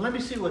I said, let me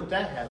see what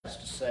that has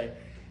to say.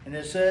 And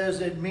it says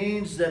it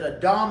means that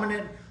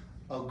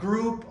a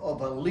group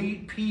of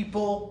elite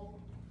people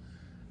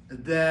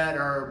that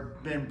are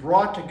been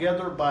brought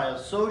together by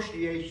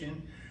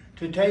association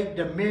to take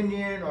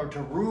dominion or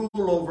to rule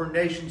over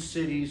nations,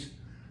 cities,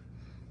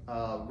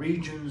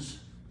 regions,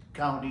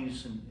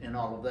 counties, and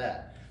all of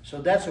that. So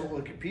that's what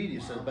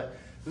Wikipedia says. But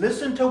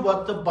listen to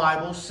what the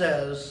Bible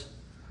says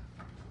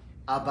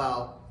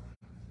about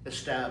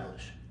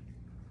establish.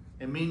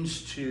 It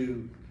means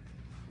to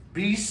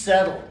be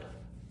settled.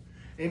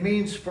 It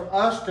means for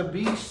us to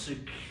be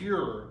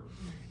secure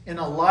in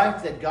a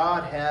life that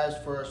God has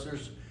for us.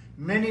 There's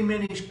many,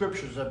 many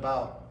scriptures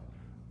about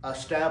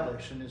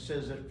establish, and it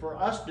says that for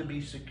us to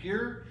be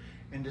secure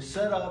and to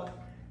set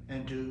up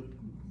and to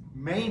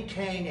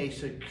maintain a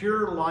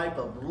secure life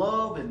of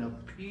love and of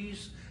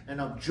peace and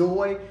of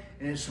joy,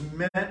 and it's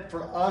meant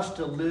for us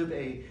to live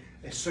a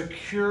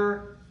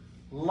secure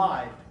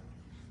life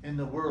in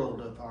the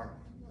world of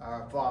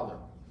our Father.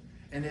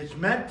 And it's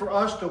meant for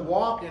us to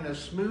walk in a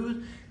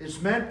smooth, it's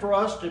meant for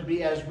us to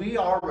be, as we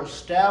are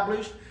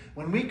established,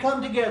 when we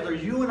come together,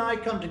 you and I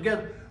come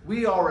together,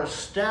 we are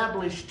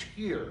established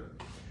here.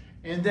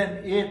 And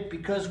then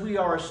because we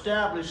are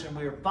established and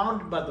we are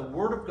founded by the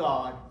Word of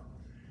God,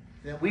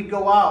 that we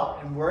go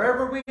out and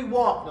wherever we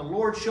walk, the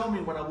Lord showed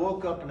me when I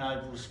woke up and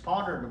I was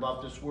pondering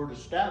about this word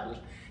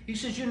established. He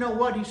says, you know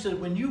what? He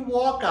said, when you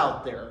walk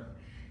out there,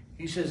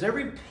 he says,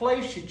 every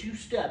place that you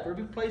step,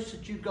 every place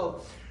that you go,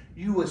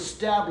 you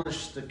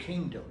establish the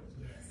kingdom.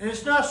 Yes. And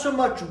it's not so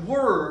much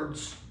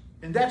words,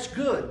 and that's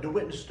good to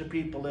witness to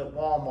people at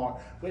Walmart,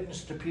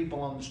 witness to people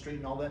on the street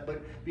and all that,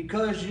 but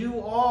because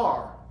you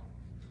are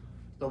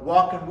the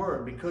walking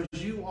word, because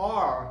you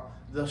are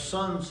the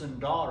sons and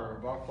daughter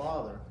of our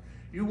Father,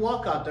 you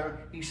walk out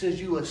there, he says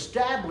you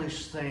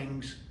establish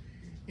things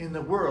in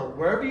the world.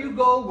 Wherever you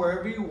go,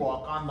 wherever you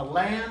walk, on the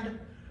land,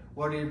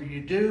 whatever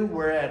you do,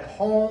 we're at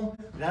home.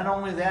 Not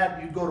only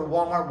that, you go to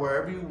Walmart,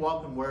 wherever you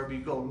walk and wherever you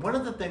go. And one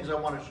of the things I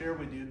want to share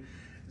with you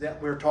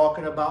that we're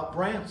talking about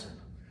Branson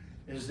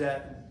is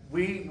that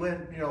we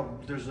went,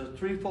 there's a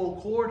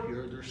threefold cord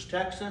here. There's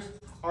Texas,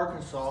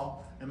 Arkansas,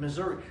 and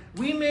Missouri.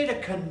 We made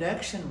a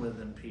connection with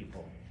them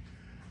people.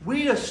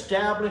 We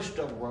established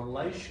a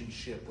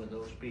relationship with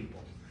those people.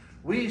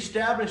 We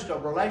established a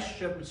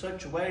relationship in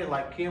such a way,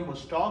 like Kim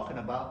was talking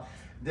about,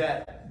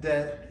 that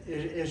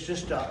it's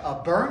just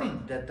a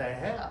burning that they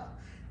have,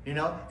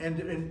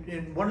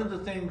 And one of the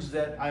things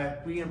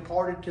that we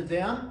imparted to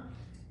them,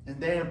 and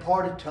they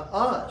imparted to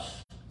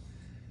us,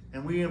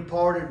 and we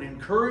imparted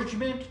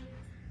encouragement,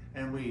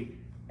 and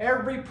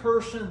every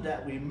person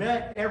that we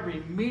met,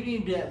 every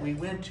meeting that we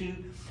went to,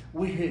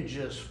 we had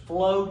just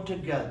flowed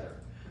together.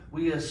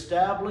 We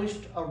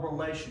established a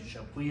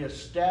relationship. We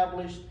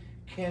established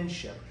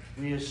kinship.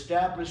 We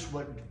established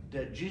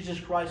that Jesus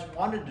Christ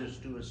wanted us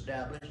to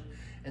establish,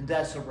 and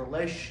that's a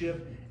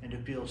relationship and to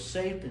feel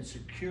safe and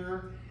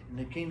secure in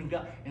the kingdom of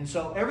God. And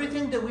so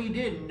everything that we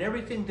did and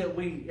everything that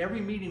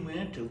every meeting we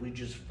went to, we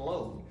just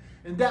flowed.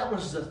 And that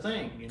was the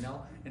thing,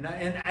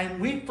 And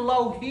we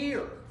flow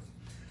here.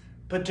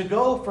 But to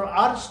go for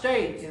out of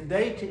state and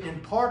they to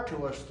impart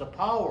to us the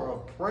power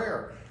of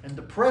prayer and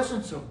the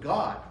presence of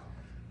God.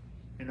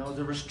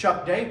 There was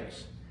Chuck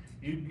Davis.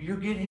 You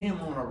get him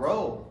on a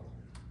roll.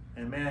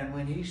 And man,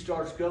 when he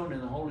starts going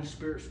and the Holy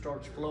Spirit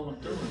starts flowing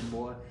through him,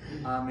 boy,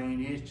 I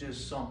mean, it's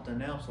just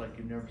something else like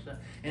you've never seen.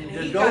 And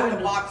he got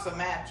the box of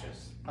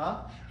matches.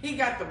 Huh? He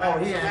got the box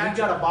of matches. He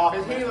got a box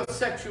of matches. He was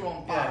sexual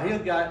on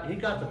fire. Yeah, he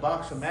got the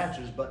box of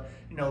matches, but,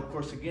 of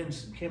course, again,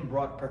 Kim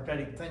brought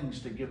prophetic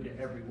things to give to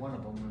every one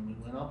of them when we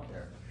went up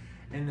there.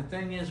 And the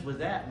thing is with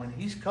that, when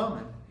he's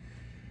coming,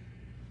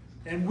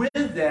 and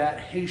with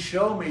that, he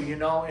showed me,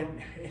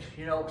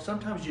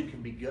 sometimes you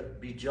can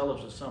be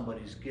jealous of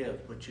somebody's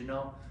gift, but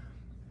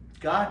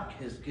God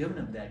has given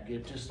him that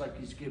gift just like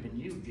he's given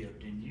you a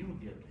gift and you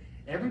a gift.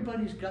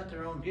 Everybody's got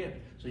their own gift.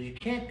 So you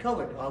can't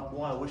covet, oh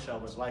boy, I wish I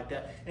was like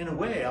that. In a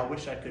way, I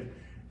wish I could,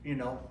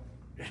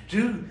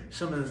 do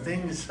some of the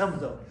things, some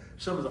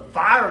of the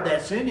fire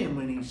that's in him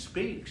when he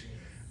speaks.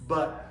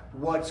 But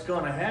what's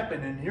going to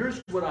happen, and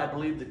here's what I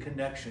believe the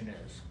connection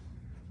is.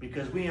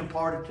 Because we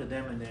imparted to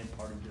them and they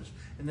imparted to us.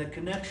 And the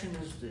connection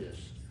is this.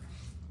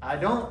 I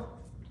don't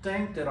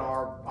think that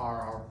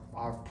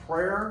our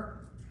prayer,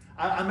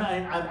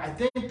 I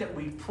think that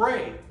we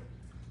pray.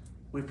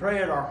 We pray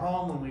at our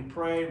home when we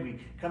pray. We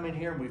come in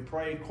here and we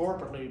pray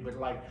corporately. But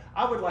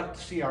I would like to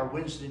see our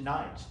Wednesday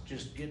nights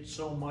just get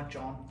so much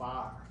on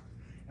fire.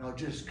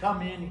 Just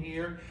come in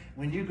here.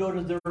 When you go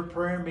to their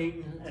prayer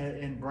meeting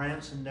in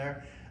Branson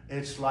there,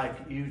 it's like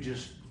you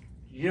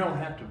don't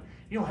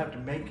have to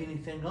make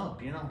anything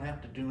up. You don't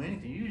have to do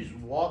anything. You just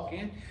walk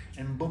in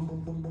and boom,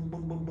 boom, boom, boom,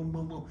 boom, boom, boom,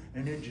 boom, boom,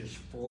 and it just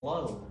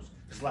flows.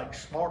 It's like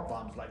smart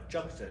bombs, like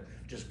Chuck said,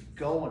 just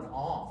going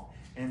on.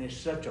 And it's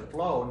such a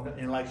flow.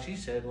 And like she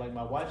said, like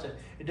my wife said,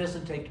 it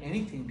doesn't take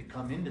anything to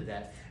come into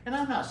that. And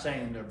I'm not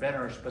saying they're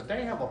veterans, but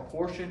they have a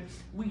portion.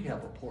 We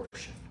have a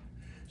portion.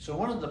 So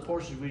one of the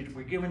portions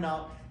we're giving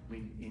out,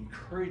 we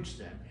encourage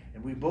them.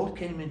 And we both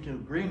came into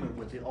agreement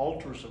with the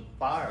altars of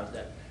fire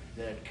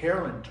that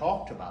Carolyn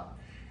talked about.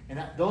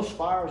 And those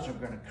fires are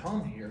going to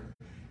come here,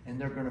 and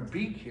they're going to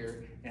be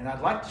here. And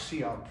I'd like to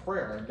see our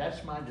prayer, and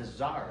that's my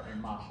desire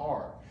in my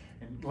heart.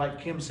 And like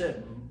Kim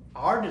said,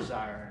 our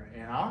desire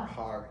in our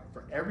heart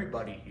for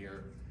everybody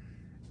here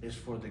is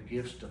for the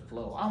gifts to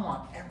flow. I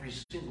want every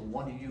single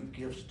one of you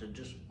gifts to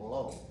just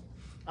flow.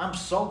 I'm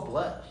so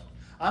blessed.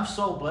 I'm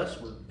so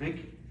blessed with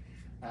Vicki.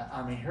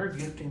 I mean, her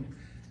gifting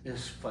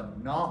is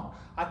phenomenal.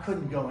 I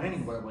couldn't go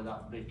anywhere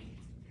without Vicki,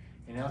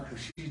 you know,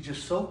 because she's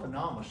just so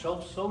phenomenal,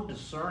 so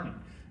discerning,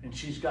 and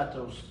she's got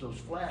those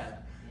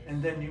flags.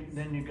 And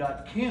then you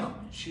got Kim.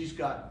 She's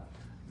got,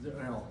 you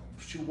know,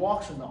 she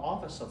walks in the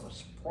office of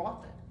a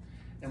prophet,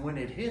 and when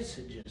it hits,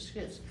 it just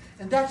hits.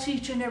 And that's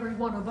each and every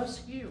one of us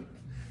here.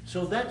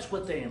 So that's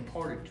what they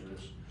imparted to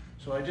us.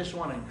 So I just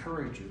want to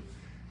encourage you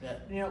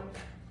that, you know,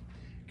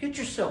 get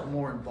yourself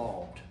more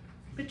involved.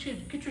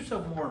 Get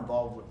yourself more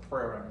involved with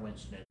prayer on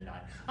Wednesday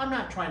night. I'm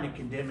not trying to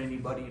condemn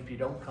anybody if you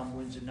don't come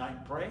Wednesday night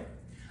and pray.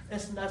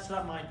 That's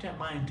not my intent.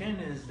 My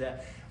intent is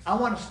that I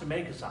want us to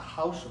make us a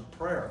house of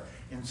prayer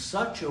in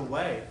such a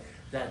way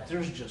that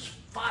there's just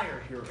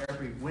fire here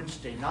every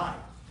Wednesday night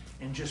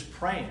and just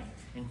praying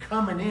and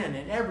coming in,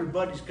 and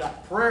everybody's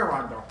got prayer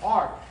on their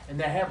heart and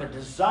they have a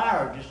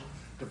desire just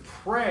to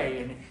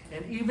pray.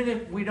 And even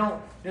if we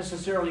don't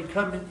necessarily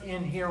come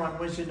in here on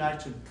Wednesday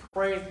nights and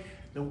pray,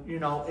 you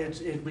know,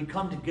 we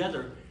come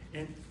together.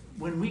 And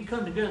when we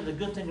come together, the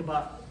good thing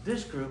about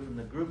this group and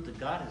the group that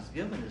God has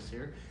given us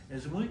here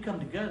is when we come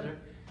together,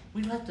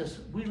 we let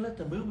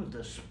the move of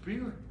the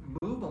Spirit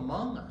move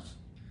among us.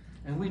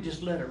 And we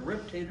just let it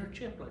rip, tater,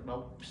 chip, like my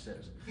wife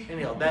says.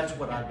 Anyhow, that's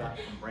what I got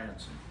from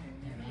Branson.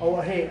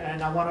 Oh, hey,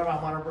 and I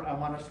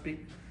want to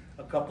speak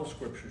a couple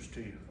scriptures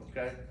to you,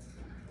 okay?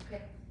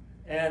 Okay.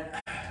 And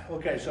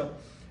okay, so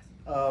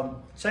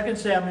 2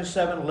 Samuel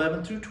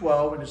 7:11 through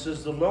 12, and it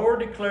says, "The Lord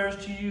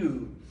declares to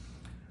you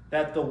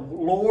that the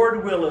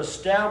Lord will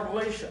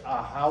establish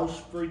a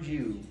house for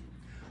you.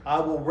 I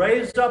will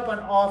raise up an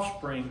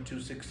offspring to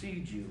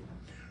succeed you,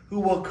 who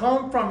will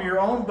come from your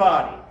own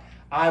body.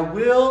 I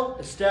will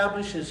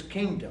establish his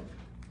kingdom."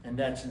 And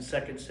that's in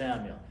 2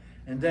 Samuel.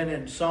 And then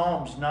in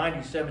Psalms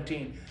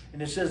 90:17,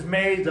 and it says,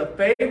 "May the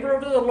favor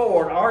of the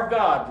Lord our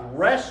God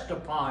rest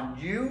upon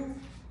you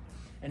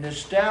and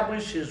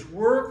establish his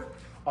work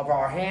of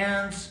our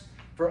hands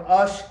for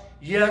us.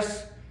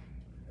 Yes,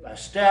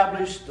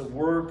 establish the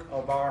work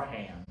of our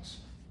hands."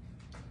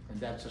 And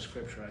that's the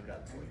scripture I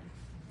got for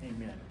you.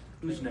 Amen.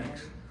 Who's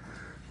next?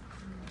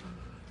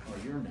 Oh,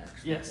 you're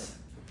next. Yes,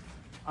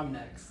 I'm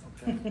next.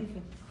 Okay.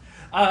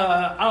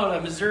 I don't know,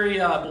 Missouri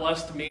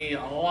blessed me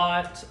a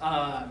lot.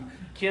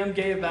 Kim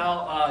gave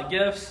out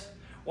gifts.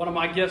 One of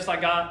my gifts I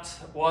got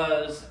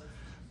was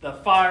the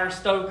fire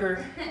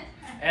stoker.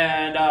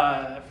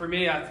 And for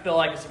me, I feel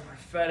like it's a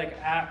prophetic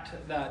act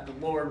that the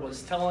Lord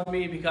was telling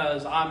me,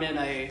 because I'm in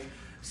a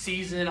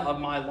season of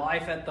my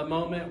life at the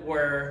moment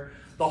where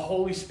the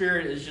Holy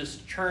Spirit is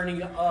just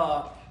churning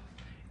up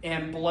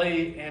and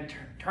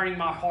turning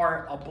my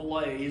heart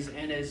ablaze,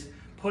 and is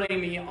putting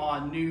me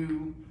on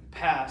new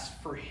paths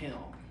for Him.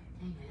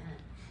 Amen.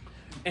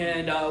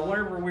 And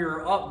whenever we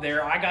were up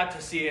there, I got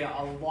to see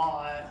a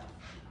lot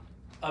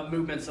of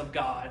movements of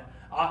God.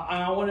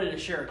 I wanted to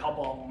share a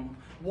couple of them.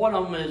 One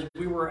of them is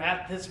we were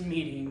at this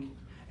meeting,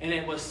 and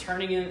it was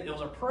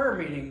a prayer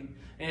meeting,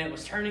 and it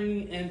was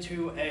turning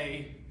into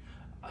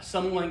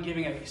someone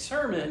giving a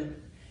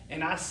sermon,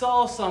 and I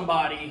saw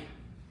somebody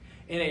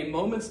in a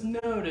moment's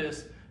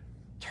notice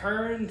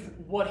turn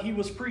what he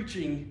was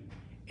preaching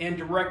and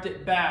direct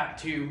it back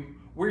to,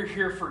 we're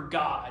here for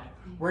God.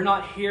 We're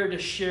not here to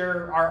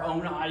share our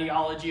own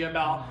ideology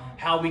about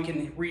how we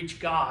can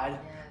reach God,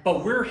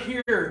 but we're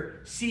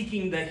here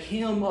seeking the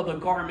hem of the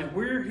garment.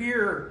 We're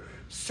here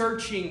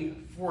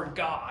searching for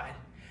God.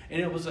 And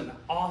it was an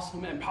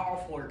awesome and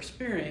powerful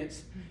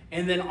experience.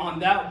 And then on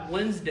that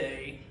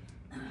Wednesday,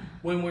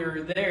 when we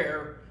were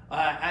there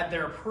at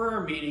their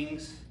prayer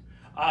meetings,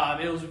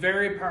 it was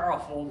very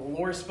powerful. The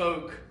Lord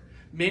spoke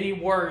many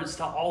words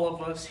to all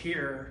of us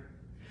here.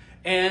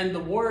 And the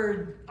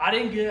word,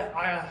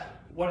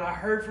 what I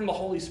heard from the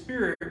Holy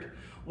Spirit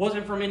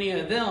wasn't from any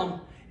of them.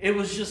 It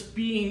was just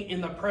being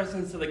in the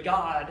presence of the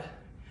God.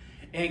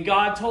 And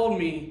God told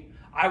me,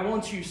 I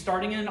want you,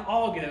 starting in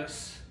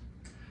August,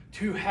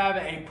 to have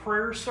a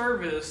prayer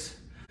service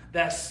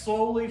that's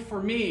solely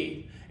for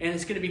me. And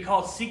it's going to be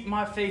called Seek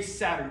My Face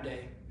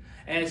Saturday.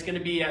 And it's going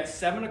to be at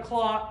 7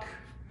 o'clock.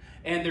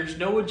 And there's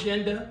no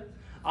agenda.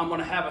 I'm going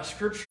to have a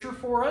scripture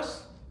for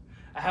us.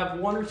 I have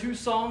 1 or 2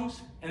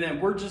 songs. And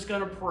then we're just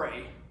going to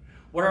pray.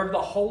 Whatever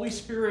the Holy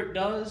Spirit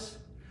does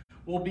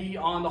will be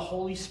on the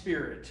Holy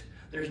Spirit.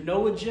 There's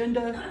no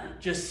agenda,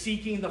 just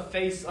seeking the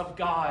face of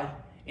God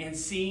and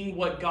seeing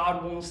what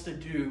God wants to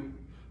do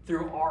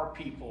through our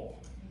people.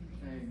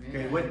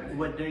 Okay,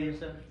 what day is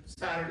that?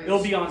 Saturday.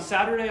 It'll be on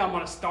Saturday. I'm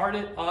going to start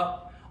it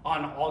up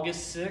on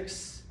August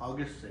 6th.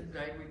 August 6th.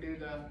 Today we do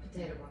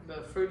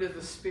the fruit of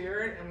the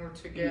Spirit, and we're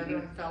together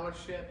in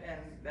fellowship, and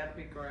that'd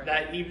be great.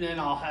 That evening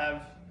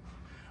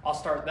I'll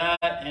start that,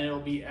 and it'll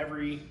be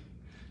every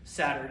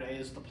Saturday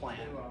is the plan.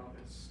 Through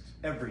August.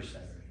 Every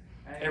Saturday.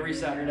 Every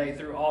Saturday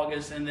through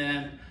August, and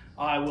then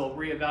I will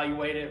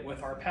reevaluate it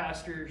with our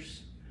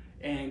pastors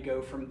and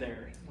go from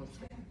there.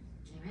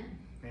 Amen.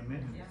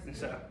 Amen. And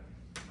so,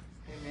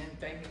 Amen.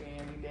 Thank you,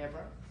 Andy,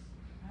 Deborah.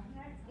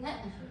 Yeah.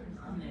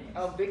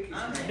 Oh, Vicky's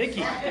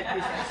Vicky.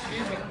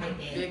 Excuse me.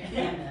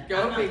 Vicky.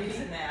 Go, Vicky.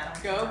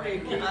 Go,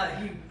 Vicky.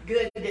 You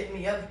good to get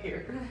me up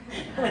here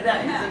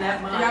without using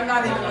that mic. Yeah, I'm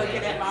not even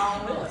looking at my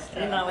own list.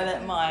 You're not with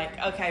that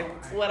mic. Okay,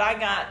 what I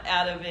got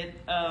out of it,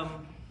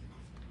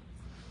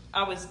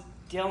 I was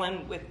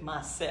dealing with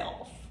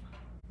myself.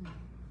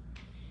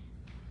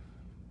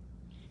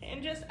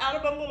 And just out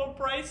of a little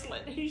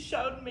bracelet, he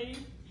showed me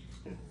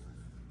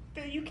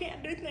that you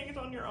can't do things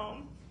on your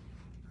own.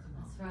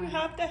 That's You right.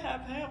 have to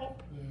have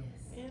help.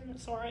 Yes.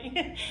 And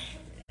sorry.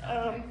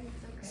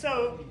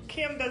 So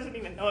Kim doesn't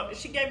even know it, but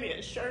she gave me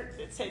a shirt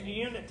that said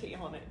unity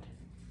on it.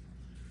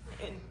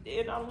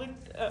 And I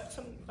looked up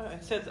some,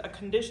 it says a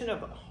condition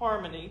of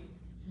harmony,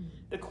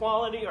 the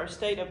quality or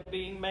state of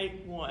being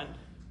made one.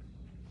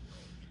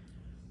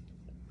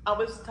 I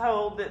was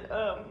told that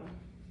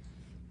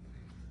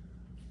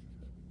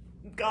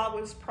God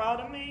was proud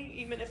of me,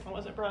 even if I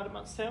wasn't proud of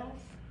myself,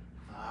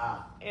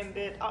 and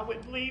that I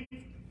would leave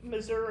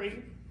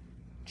Missouri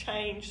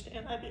changed,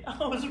 and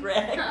I was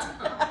wrecked.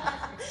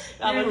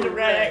 I was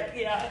wrecked,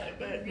 yeah.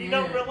 But you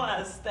don't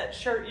realize that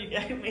shirt you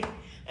gave me,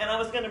 and I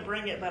was going to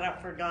bring it, but I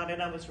forgot it.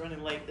 I was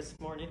running late this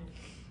morning.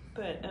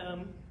 But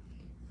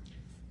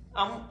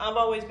I've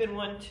always been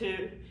one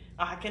to,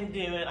 I can do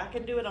it. I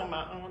can do it on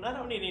my own. I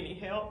don't need any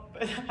help,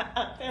 but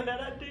I found out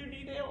I do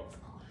need help.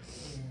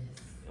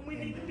 And we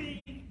need to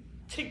be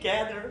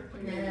together,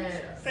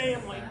 Yes.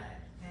 family.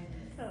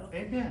 So,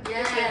 Amen.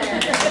 Yes.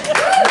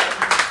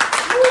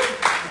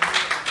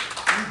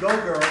 You go,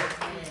 girl.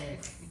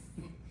 Yes.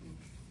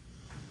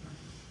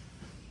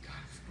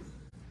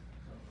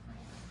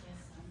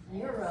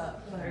 You're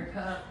up,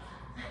 Buttercup.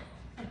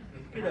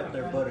 Get up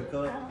there, I Buttercup.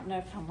 don't know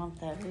if I want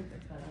that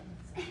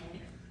either.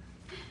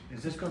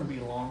 Is this going to be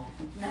long?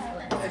 I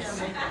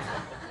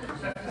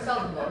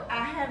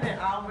have it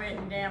all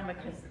written down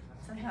because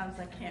sometimes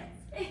I can't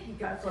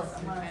focus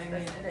on my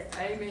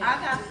Amen.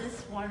 I got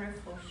this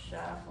wonderful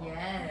shovel.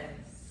 Yes.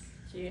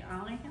 Do you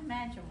only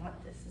imagine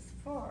what this is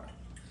for?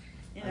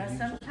 You I know, use it.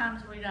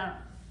 sometimes we don't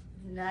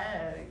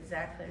know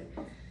exactly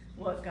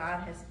what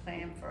God has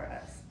planned for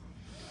us.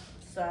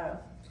 So,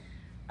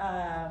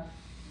 I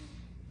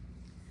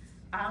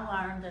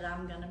learned that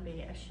I'm going to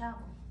be a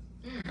shovel.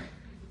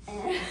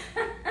 And,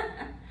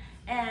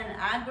 and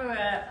I grew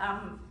up,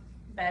 I'm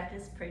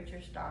Baptist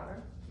preacher's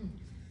daughter,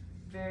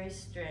 very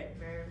strict,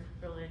 very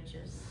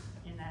religious.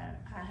 You know,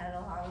 I had a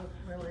lot of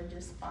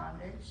religious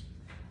bondage,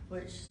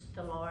 which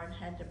the Lord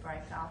had to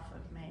break off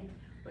of me,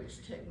 which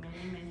took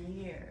many, many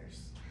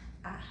years.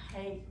 I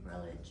hate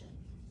religion.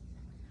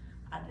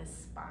 I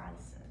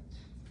despise it.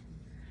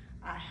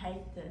 I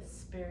hate the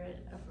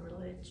spirit of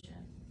religion.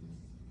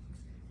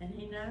 And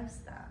he knows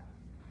that.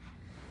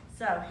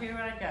 So here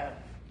I go.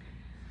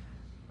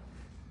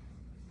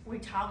 We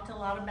talked a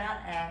lot about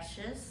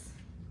ashes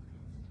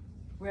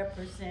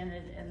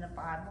represented in the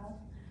Bible.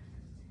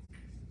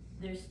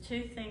 There's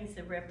two things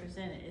that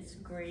represent it. It's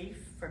grief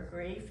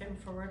and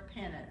for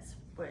repentance,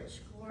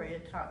 which Gloria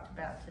talked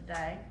about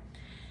today.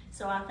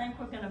 So I think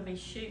we're going to be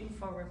shooting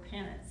for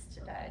repentance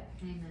today.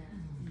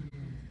 Amen.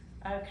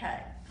 Okay,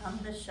 I'm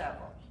the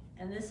shovel.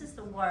 And this is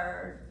the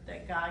word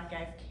that God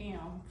gave Kim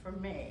for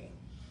me.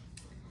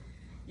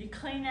 You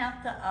clean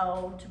out the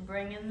old to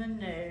bring in the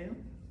new.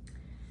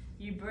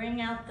 You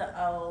bring out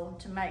the old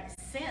to make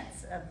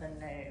sense of the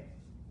new.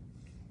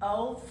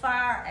 Old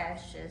fire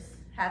ashes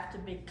have to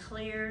be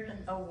cleared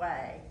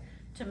away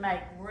to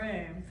make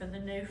room for the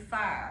new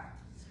fire,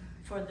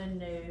 for the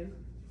new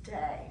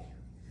day.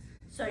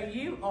 So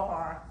you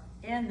are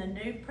in the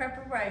new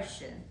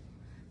preparation,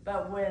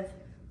 but with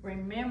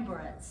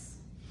remembrance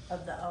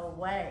of the old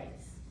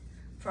ways.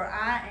 For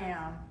I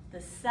am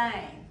the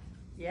same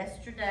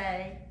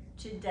yesterday,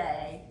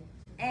 today,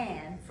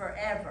 and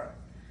forever.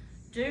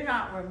 Do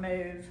not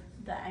remove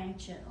the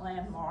ancient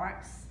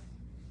landmarks,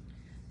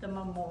 the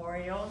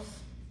memorials,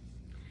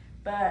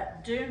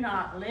 but do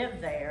not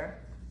live there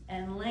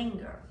and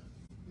linger.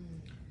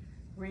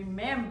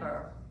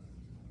 Remember,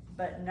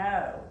 but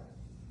know,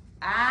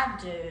 I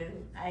do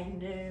a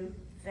new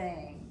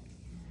thing.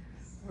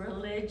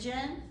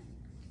 Religion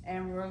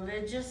and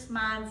religious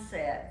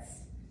mindsets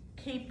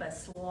keep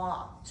us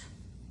locked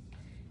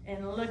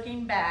in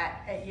looking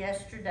back at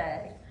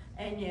yesterday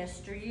and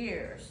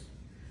yesteryears.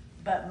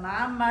 But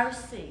my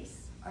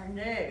mercies are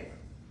new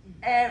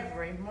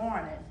every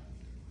morning,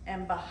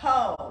 and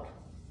behold,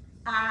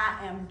 I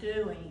am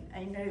doing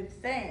a new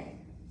thing.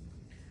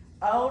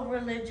 Old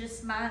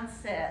religious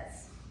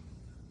mindsets,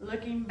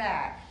 looking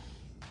back,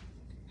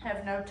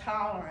 have no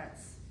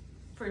tolerance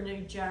for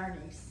new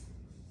journeys,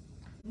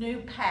 new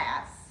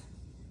paths,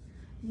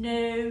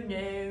 new.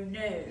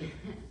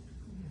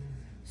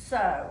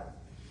 So,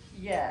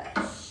 yeah,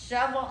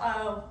 shovel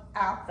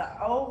out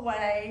the old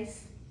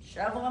ways,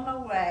 shovel them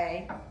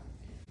away.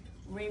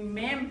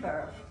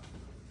 Remember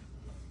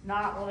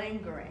not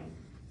lingering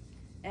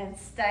and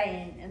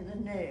staying in the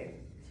new,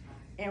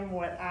 in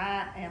what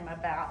I am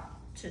about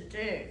to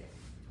do.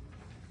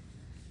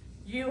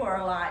 You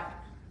are like,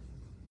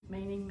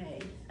 meaning me,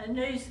 a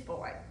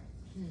newsboy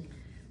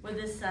with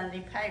a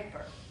Sunday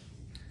paper,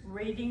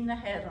 reading the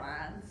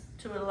headlines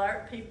to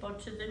alert people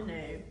to the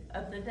new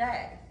of the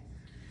day.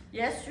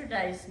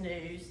 Yesterday's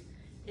news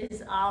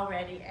is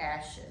already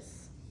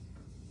ashes.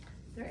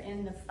 They're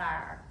in the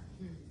fire.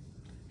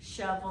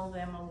 Shovel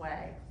them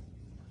away.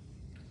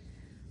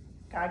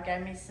 God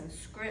gave me some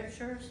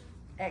scriptures.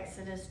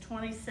 Exodus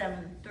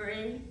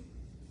 27:3.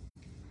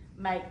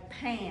 Make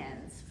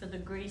pans for the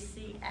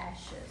greasy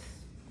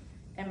ashes,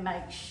 and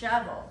make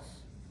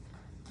shovels,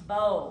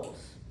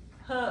 bowls,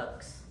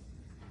 hooks,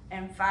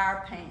 and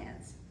fire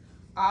pans.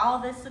 All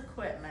this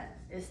equipment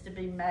is to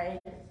be made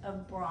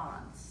of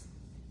bronze.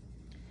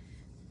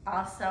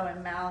 Also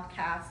in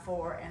Malachi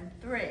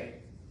 4:3.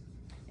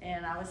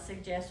 And I would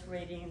suggest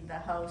reading the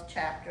whole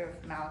chapter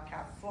of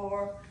Malachi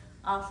 4,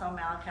 also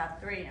Malachi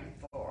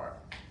 3:4.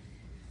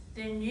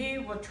 Then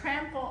you will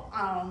trample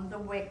on the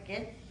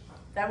wicked.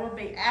 There will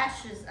be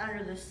ashes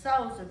under the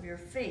soles of your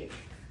feet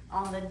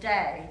on the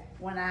day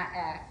when I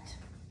act,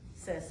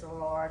 says the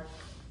Lord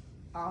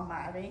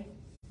Almighty.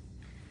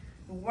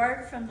 The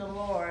word from the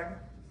Lord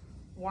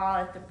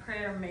while at the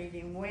prayer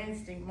meeting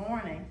Wednesday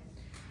morning,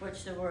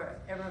 which there were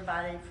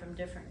everybody from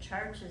different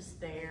churches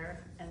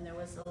there, and there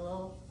was a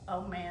little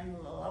old man, a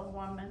little old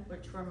woman,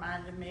 which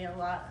reminded me a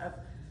lot of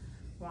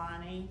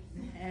Ronnie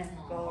and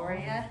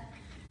Gloria.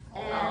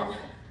 And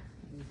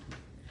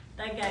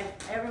they gave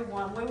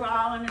everyone, we were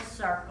all in a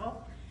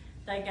circle,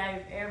 they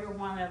gave every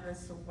one of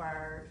us a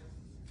word.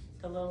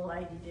 The little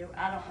lady did,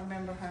 I don't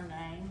remember her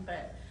name,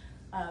 but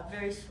a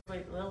very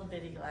sweet little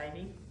bitty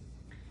lady.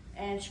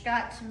 And she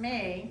got to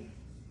me,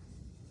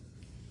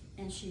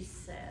 and she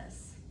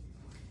says,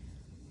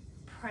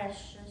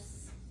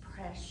 precious,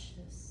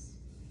 precious,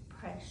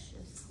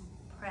 precious,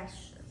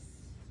 precious.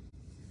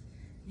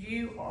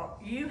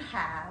 You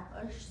have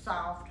a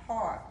soft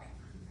heart.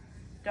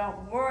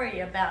 Don't worry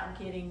about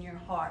getting your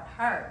heart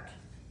hurt.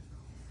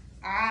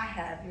 I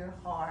have your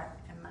heart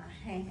in my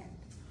hand.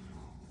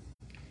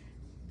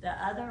 The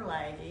other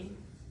lady,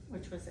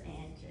 which was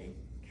Angie,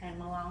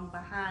 came along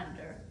behind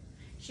her.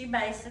 She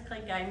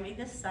basically gave me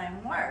the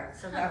same word,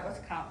 so that was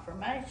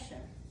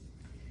confirmation.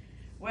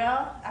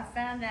 Well, I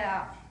found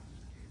out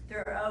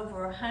there are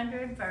over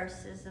 100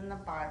 verses in the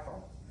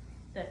Bible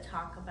that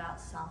talk about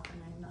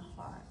softening the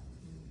heart.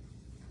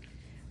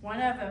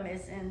 One of them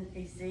is in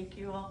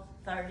Ezekiel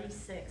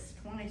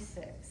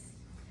 36:26.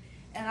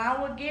 And I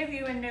will give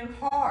you a new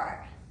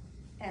heart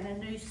and a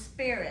new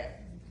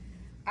spirit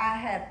I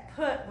have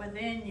put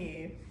within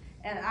you,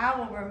 and I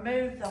will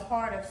remove the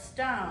heart of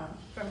stone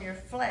from your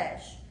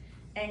flesh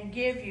and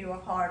give you a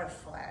heart of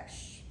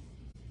flesh.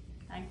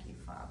 Thank you,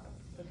 Father,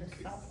 for the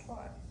soft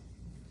heart.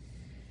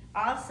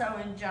 Also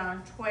in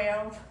John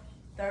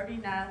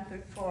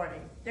 12:39-40.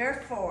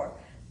 Therefore,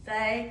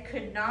 they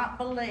could not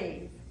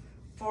believe,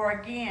 for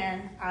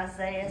again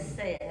Isaiah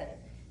said,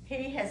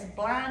 He has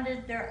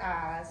blinded their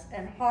eyes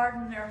and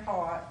hardened their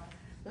heart,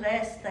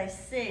 lest they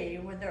see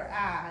with their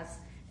eyes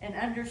and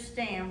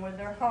understand with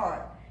their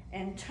heart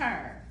and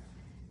turn,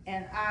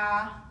 and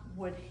I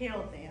would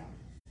heal them.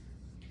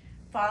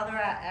 Father, I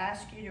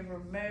ask you to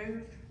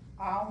remove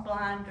all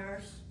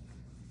blinders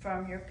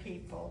from your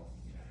people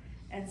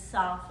and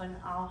soften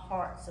all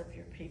hearts of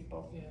your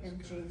people,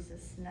 in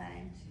Jesus'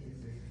 name.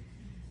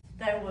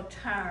 They will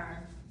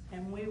turn,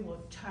 and we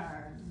will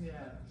turn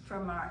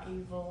from our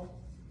evil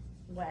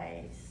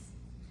ways.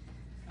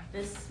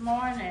 This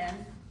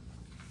morning,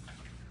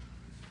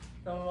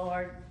 the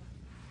Lord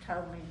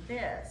told me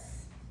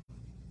this.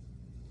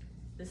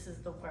 This is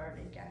the word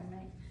He gave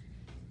me.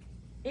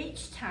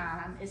 Each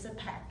time is a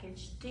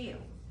package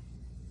deal.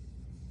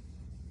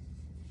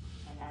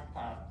 And I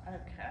thought,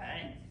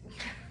 okay,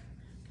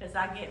 because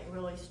I get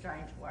really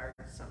strange words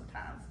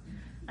sometimes.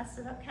 I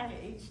said,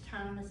 okay, each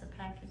time is a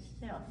package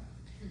deal.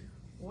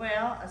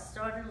 Well, I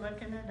started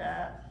looking it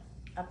up.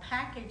 A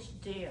package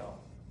deal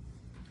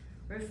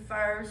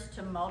refers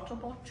to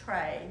multiple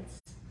trades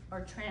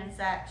or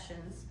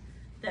transactions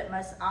that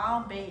must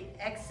all be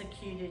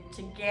executed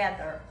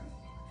together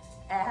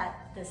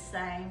at the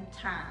same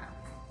time.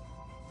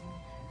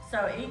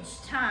 So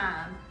each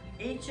time,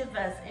 each of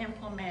us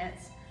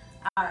implements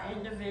our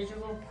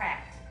individual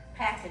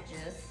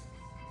packages,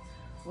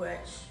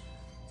 which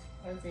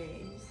are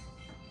these.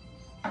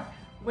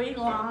 We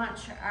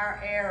launch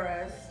our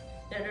arrows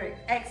that are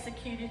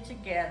executed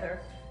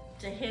together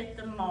to hit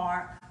the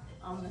mark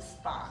on the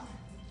spot.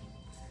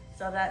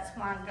 So that's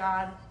why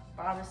God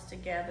brought us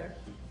together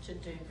to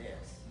do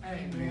this.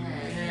 Amen.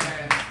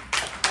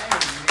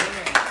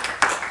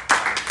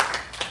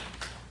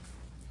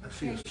 I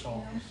see a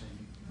song to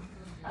sing.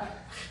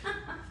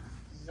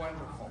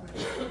 Wonderful.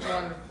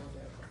 Wonderful,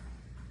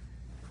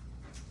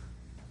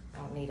 I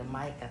don't need a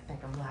mic. I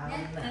think I'm loud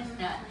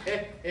enough.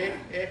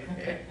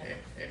 Deborah.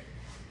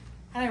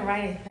 I didn't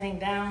write anything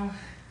down.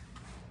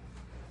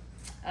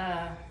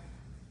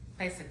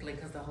 Basically,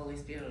 because the Holy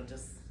Spirit will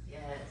just,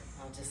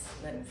 I'll just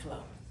let him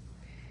flow.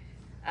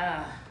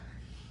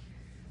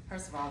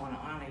 First of all, I want to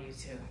honor you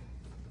too.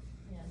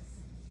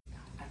 Yes.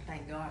 I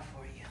thank God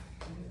for you.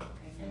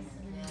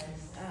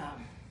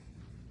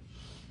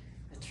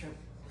 The trip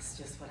was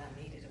just what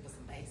I needed. It was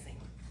amazing.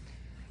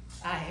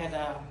 I had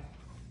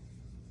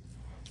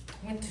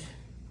went to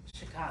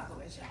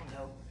Chicago, as y'all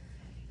know,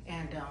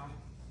 and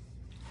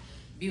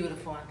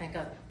beautiful. I think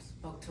I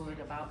spoke to it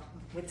about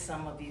with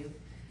some of you.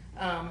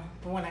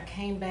 But when I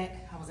came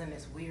back, I was in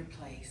this weird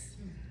place.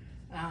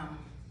 I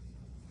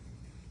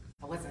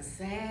wasn't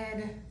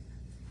sad.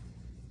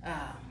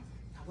 I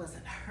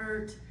wasn't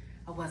hurt.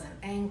 I wasn't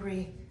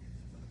angry.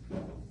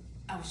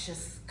 I was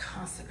just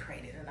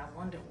consecrated, and I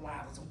wondered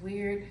why. It was a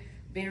weird,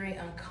 very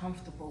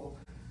uncomfortable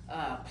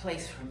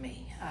place for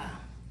me.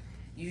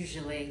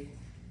 Usually,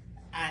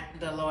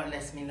 the Lord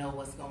lets me know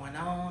what's going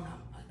on.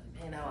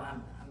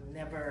 I'm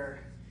never,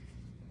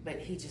 but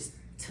He just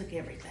took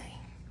everything,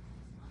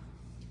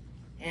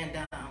 and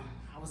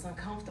I was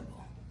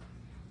uncomfortable.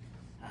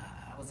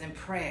 I was in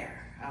prayer.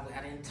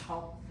 I didn't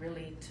talk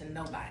really to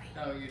nobody.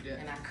 No, you didn't.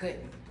 And I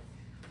couldn't.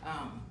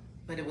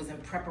 But it was in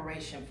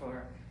preparation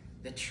for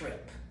the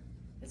trip,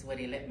 is what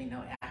He let me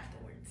know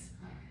afterwards.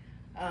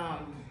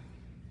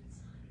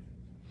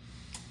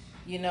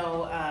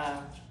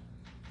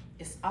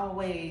 It's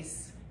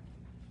always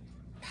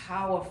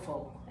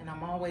powerful, and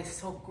I'm always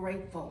so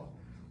grateful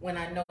when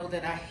I know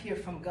that I hear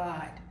from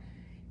God.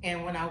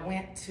 And when I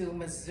went to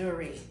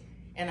Missouri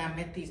and I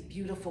met these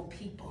beautiful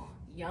people,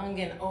 young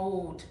and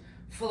old,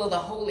 full of the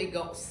Holy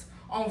Ghost,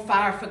 on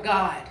fire for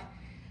God.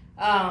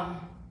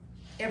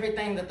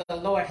 Everything that the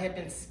Lord had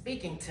been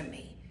speaking to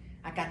me,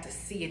 I got to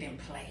see it in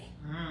play.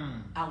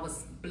 I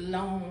was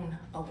blown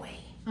away.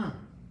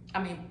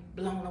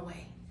 Blown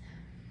away.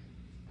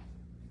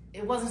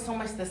 It wasn't so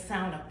much the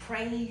sound of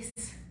praise,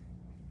 it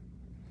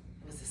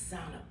was the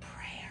sound of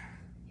prayer.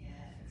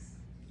 Yes.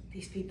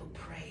 These people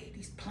prayed,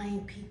 these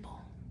plain people.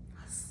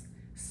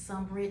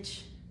 Some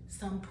rich,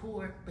 some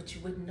poor, but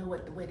you wouldn't know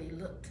it the way they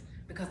looked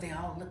because they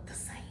all looked the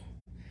same.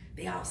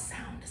 They all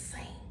sound the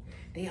same.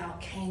 They all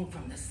came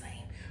from the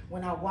same.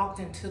 When I walked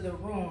into the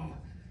room,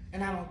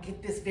 and I don't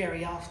get this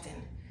very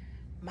often,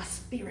 my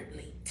spirit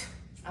leaped.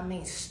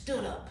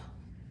 Stood up.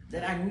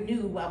 That I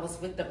knew I was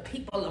with the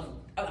people of,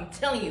 I'm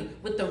telling you,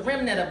 with the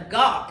remnant of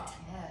God.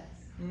 Yes.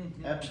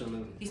 Mm-hmm.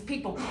 Absolutely. These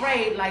people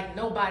prayed like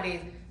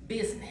nobody's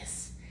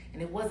business.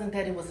 And it wasn't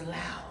that it was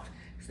loud.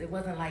 It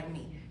wasn't like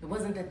me. It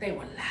wasn't that they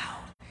were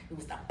loud. It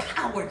was the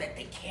power that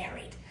they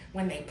carried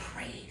when they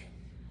prayed.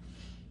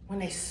 When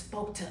they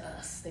spoke to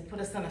us, they put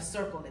us in a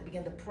circle. They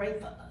began to pray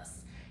for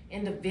us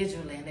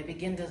individually, and they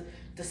began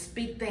to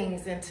speak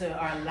things into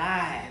our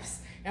lives.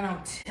 And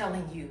I'm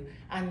telling you,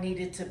 I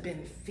needed to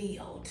been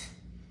filled.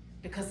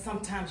 Because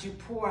sometimes you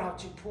pour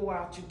out, you pour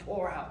out, you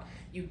pour out.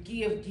 You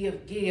give,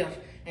 give, give,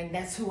 and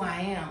that's who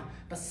I am.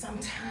 But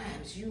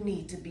sometimes you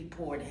need to be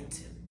poured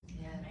into.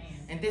 Yes.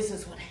 And this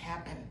is what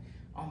happened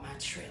on my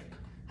trip.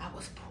 I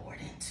was poured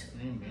into.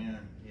 Amen.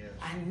 Yes.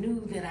 I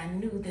knew that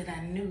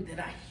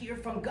I hear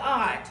from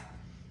God.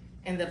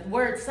 And the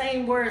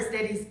same words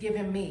that He's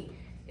given me,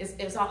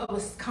 it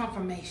was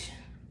confirmation.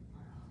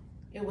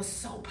 It was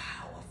so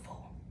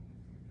powerful.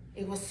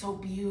 It was so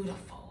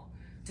beautiful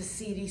to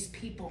see these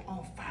people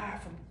on fire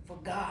for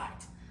God.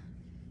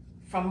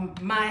 From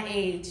my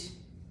age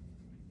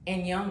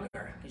and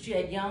younger. Because you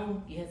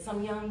had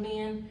some young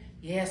men,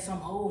 you had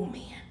some old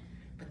men.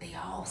 But they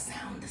all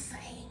sound the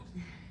same.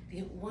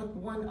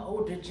 One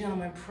older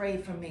gentleman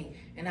prayed for me,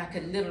 and I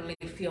could literally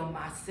feel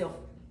myself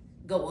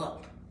go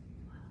up.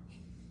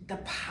 The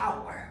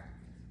power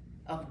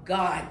of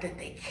God that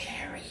they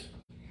carry.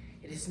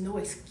 It is no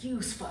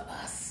excuse for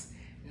us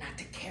not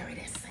to carry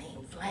that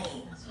same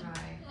flame. That's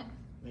right.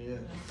 Yeah.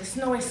 It's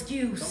no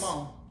excuse. Come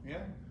on.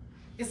 Yeah.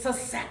 It's a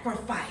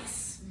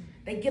sacrifice.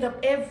 They get up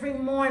every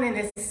morning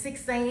at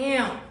 6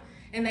 a.m.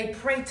 and they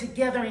pray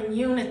together in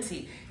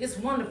unity. It's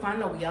wonderful. I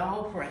know we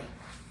all pray.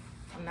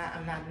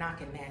 I'm not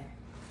knocking that.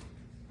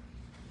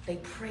 They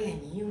pray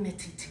in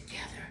unity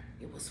together.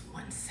 It was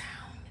one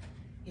sound.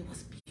 It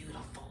was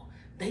beautiful.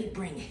 They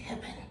bring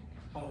heaven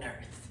on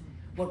earth,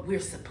 what we're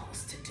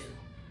supposed to do.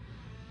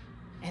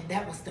 And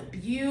that was the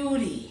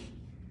beauty.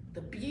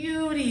 The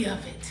beauty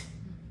of it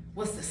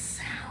was the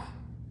sound.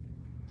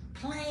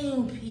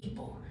 Plain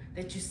people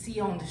that you see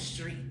on the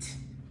street.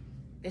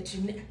 That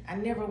I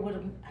never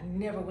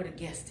would have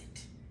guessed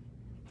it.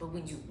 But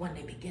when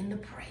they begin to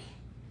pray,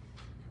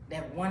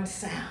 that one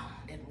sound,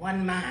 that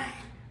one mind,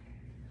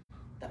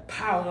 the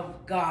power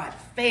of God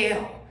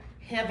fell.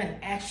 Heaven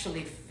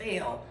actually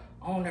fell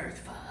on earth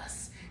for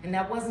us. And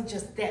that wasn't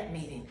just that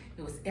meeting.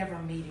 It was every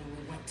meeting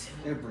we went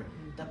to. Every.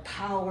 The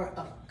power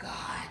of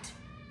God.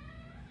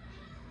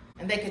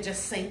 And they could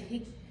just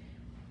say,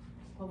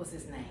 what was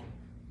his name?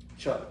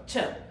 Chuck.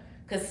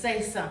 Could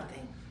say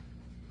something.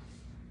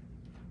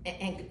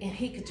 And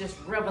he could just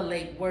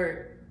revelate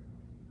word.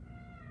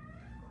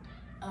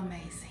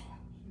 Amazing.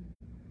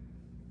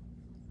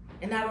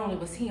 And not only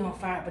was he on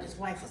fire, but his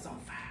wife was on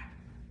fire.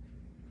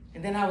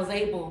 And then I was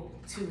able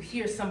to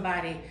hear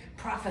somebody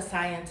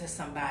prophesy into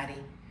somebody.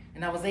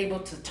 And I was able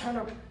to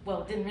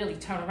didn't really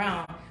turn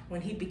around. When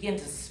he began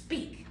to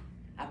speak,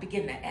 I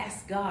began to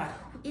ask God,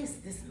 who is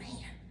this man?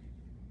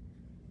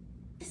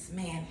 This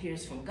man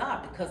hears from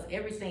God, because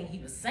everything he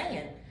was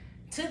saying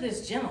to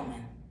this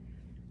gentleman,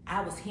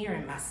 I was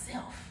hearing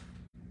myself.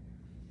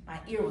 My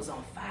ear was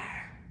on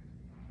fire.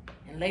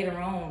 And later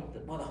on,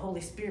 the Holy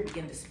Spirit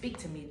began to speak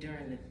to me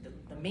during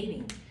the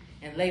meeting.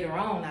 And later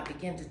on, I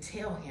began to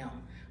tell him,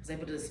 I was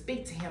able to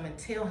speak to him and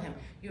tell him,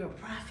 you're a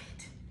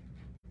prophet.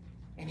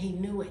 And he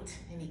knew it,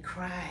 and he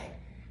cried.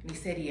 And he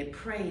said he had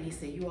prayed. He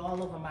said, you're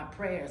all over my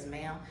prayers,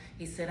 ma'am.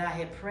 He said, I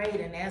had prayed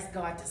and asked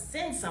God to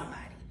send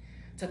somebody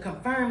to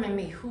confirm in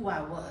me who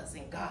I was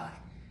in God.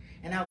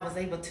 And I was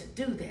able to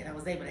do that. I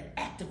was able to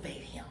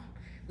activate him,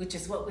 which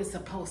is what we're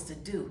supposed to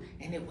do.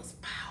 And it was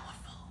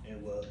powerful. It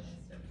was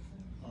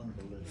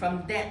unbelievable.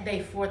 From that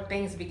day forth,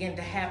 things began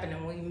to happen.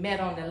 And when we met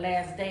on the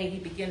last day, he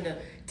began to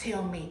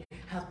tell me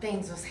how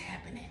things was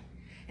happening.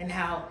 And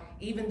how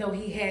even though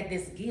he had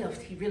this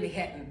gift, he really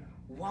hadn't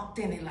walked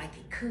in it like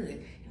he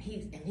could.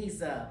 And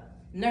he's a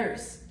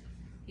nurse.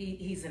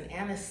 He's an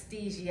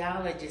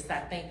anesthesiologist,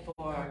 I think,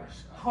 for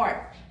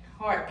heart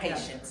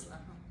patients.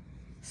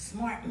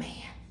 Smart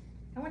man.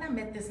 And when I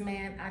met this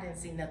man, I didn't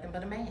see nothing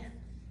but a man.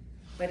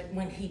 But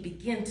when he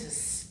began to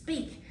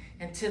speak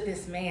into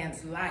this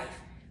man's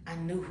life, I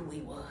knew who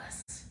he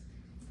was.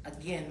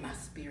 Again, my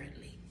spirit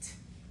leaped.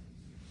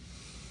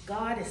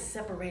 God is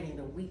separating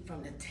the wheat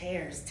from the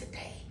tares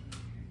today.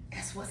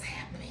 That's what's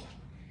happening.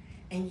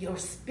 And your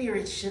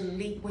spirit should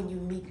leap when you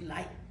meet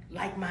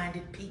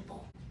like-minded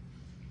people.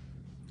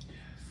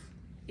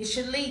 It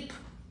should leap.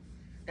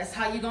 That's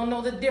how you're going to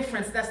know the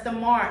difference. That's the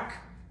mark.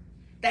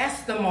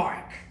 That's the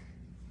mark.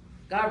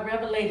 God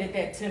revelated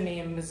that to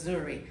me in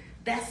Missouri.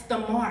 That's the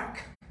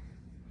mark.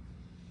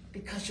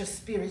 Because your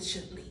spirit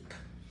should leap.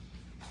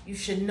 You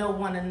should know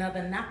one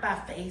another, not by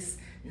face,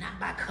 not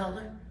by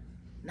color,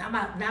 not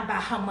by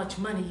how much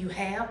money you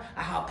have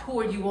or how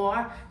poor you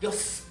are. Your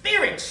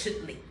spirit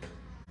should leap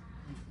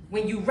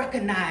when you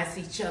recognize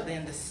each other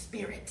in the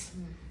spirit.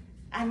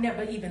 I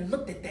never even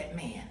looked at that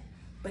man,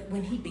 but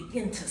when he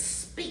began to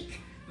speak,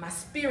 my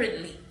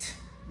spirit leaped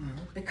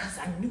because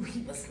I knew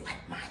he was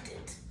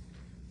like-minded.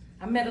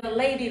 I met a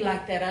lady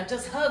like that. I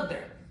just hugged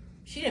her.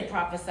 She didn't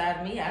prophesy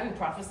to me. I didn't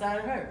prophesy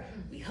to her.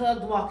 We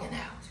hugged walking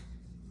out.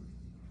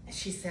 And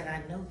she said,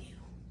 I know you.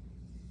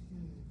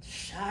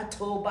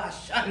 Shato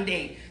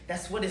Bashande.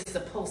 That's what it's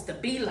supposed to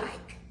be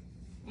like.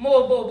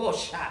 Mobobo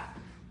Sha.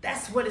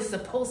 That's what it's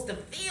supposed to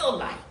feel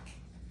like.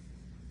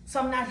 So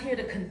I'm not here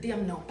to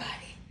condemn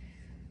nobody.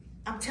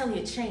 I'm telling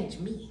you, it changed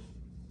me.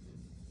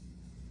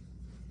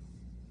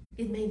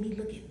 It made me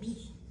look at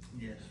me.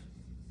 Yes.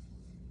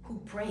 Who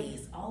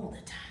prays all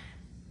the time.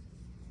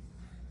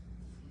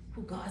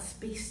 Who God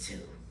speaks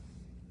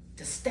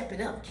to step it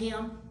up,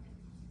 Kim.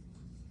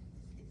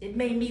 It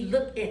made me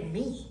look at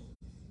me.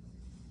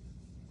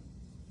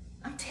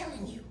 I'm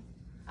telling you,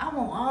 I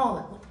want all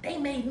of it. They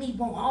made me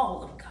want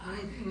all of God,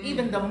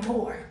 even the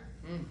more.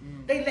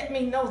 They let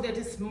me know that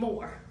it's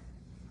more,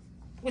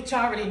 which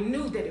I already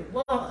knew that it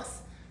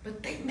was,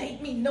 but they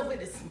made me know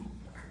it is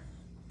more.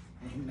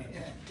 Amen.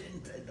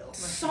 Didn't they though?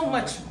 So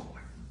much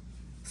more.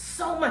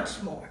 So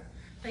much more.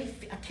 I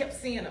kept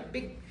seeing a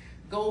big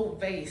gold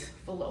vase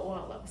full of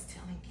oil, I was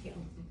telling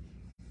Kim.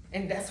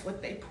 And that's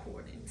what they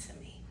poured into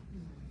me.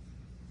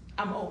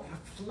 I'm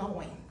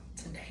overflowing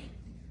today.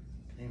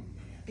 Amen.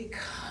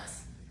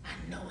 Because I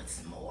know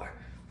it's more.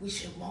 We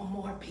should want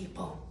more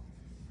people.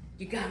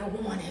 You gotta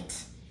want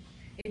it.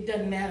 It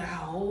doesn't matter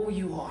how old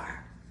you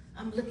are.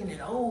 I'm looking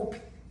at old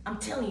people. I'm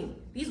telling you,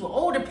 these were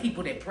older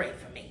people that prayed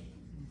for me.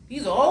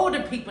 These are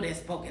older people that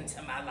spoke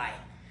into my life.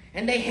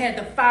 And they had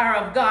the fire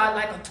of God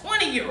like a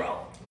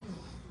 20-year-old.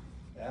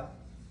 Yeah.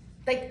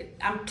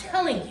 I'm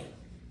telling you,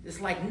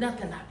 it's like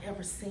nothing I've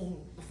ever seen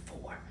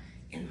before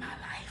in my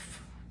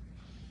life.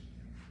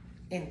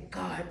 And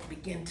God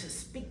began to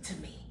speak to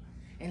me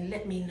and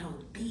let me know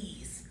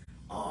these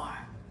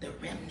are the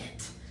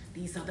remnant.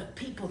 These are the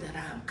people that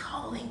I'm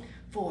calling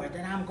for,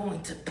 that I'm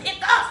going to pick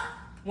up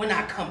when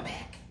I come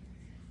back.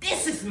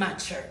 This is my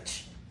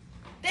church.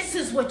 This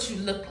is what you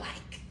look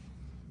like.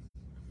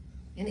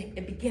 And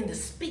it began to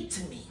speak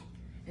to me.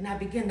 And I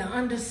began to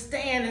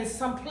understand in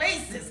some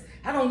places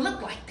I don't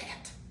look like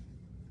that.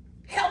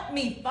 Help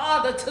me,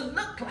 Father, to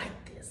look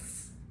like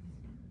this.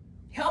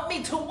 Help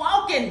me to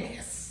walk in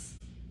this.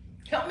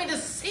 Help me to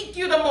seek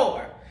you the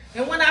more.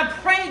 And when I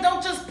pray,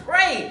 don't just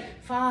pray.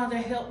 Father,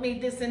 help me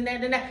this and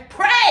that and that.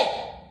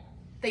 Pray.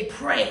 They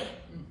pray.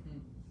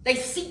 They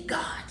seek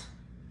God.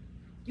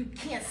 You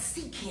can't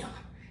seek him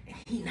and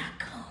he not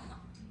come.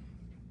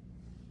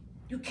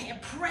 You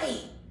can't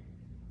pray.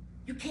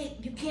 You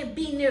can't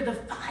be near the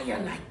fire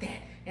like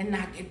that and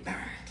not get burned.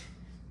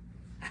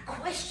 I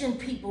question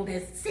people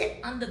that sit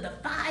under the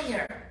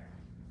fire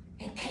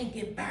and can't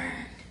get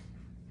burned.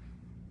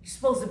 You're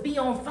supposed to be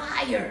on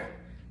fire.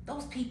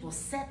 Those people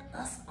set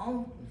us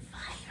on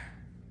fire.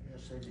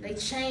 Yes, they do. They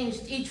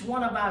changed each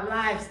one of our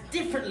lives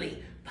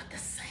differently, but the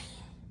same.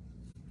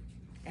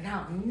 And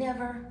I'll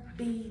never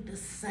be the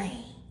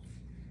same.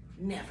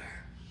 Never.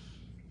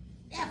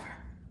 Ever.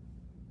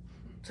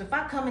 So if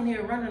I come in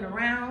here running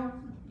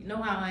around, you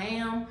know how I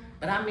am,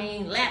 but I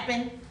mean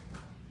lapping,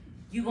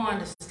 you gonna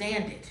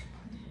understand it,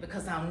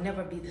 because I'll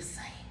never be the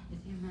same.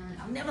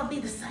 I'll never be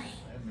the same.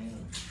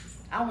 Amen.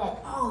 I want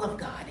all of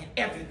God in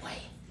every way.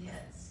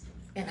 Yes.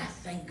 And I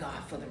thank God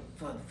for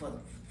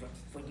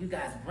you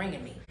guys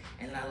bringing me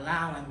and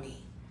allowing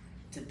me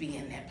to be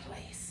in that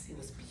place. It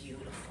was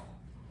beautiful.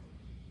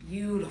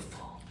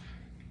 Beautiful.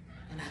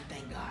 And I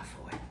thank God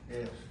for it.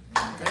 Yes.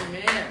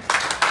 Amen.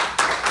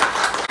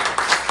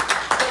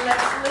 So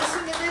let's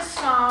listen to this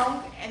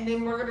song, and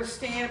then we're going to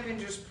stand up and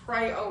just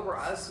pray over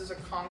us as a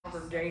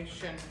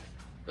congregation,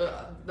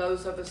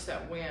 those of us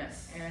that went.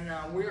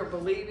 And we are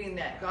believing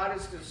that God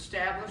is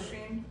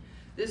establishing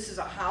this is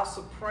a house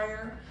of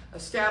prayer,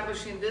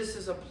 establishing this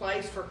as a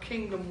place for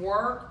kingdom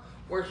work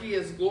where He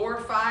is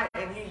glorified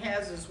and He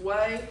has His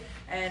way.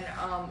 And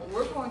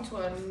we're going to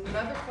a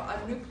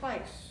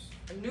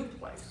new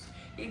place.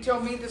 He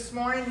told me this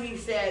morning, he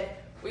said,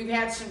 we've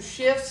had some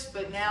shifts,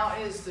 but now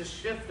is the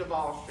shift of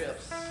all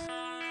shifts.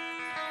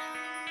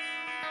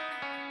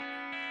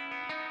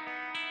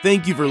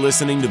 Thank you for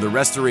listening to the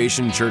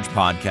Restoration Church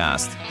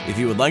podcast. If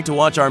you would like to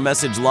watch our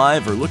message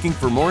live or looking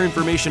for more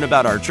information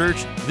about our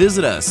church,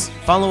 visit us.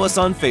 Follow us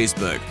on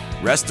Facebook,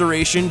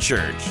 Restoration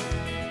Church.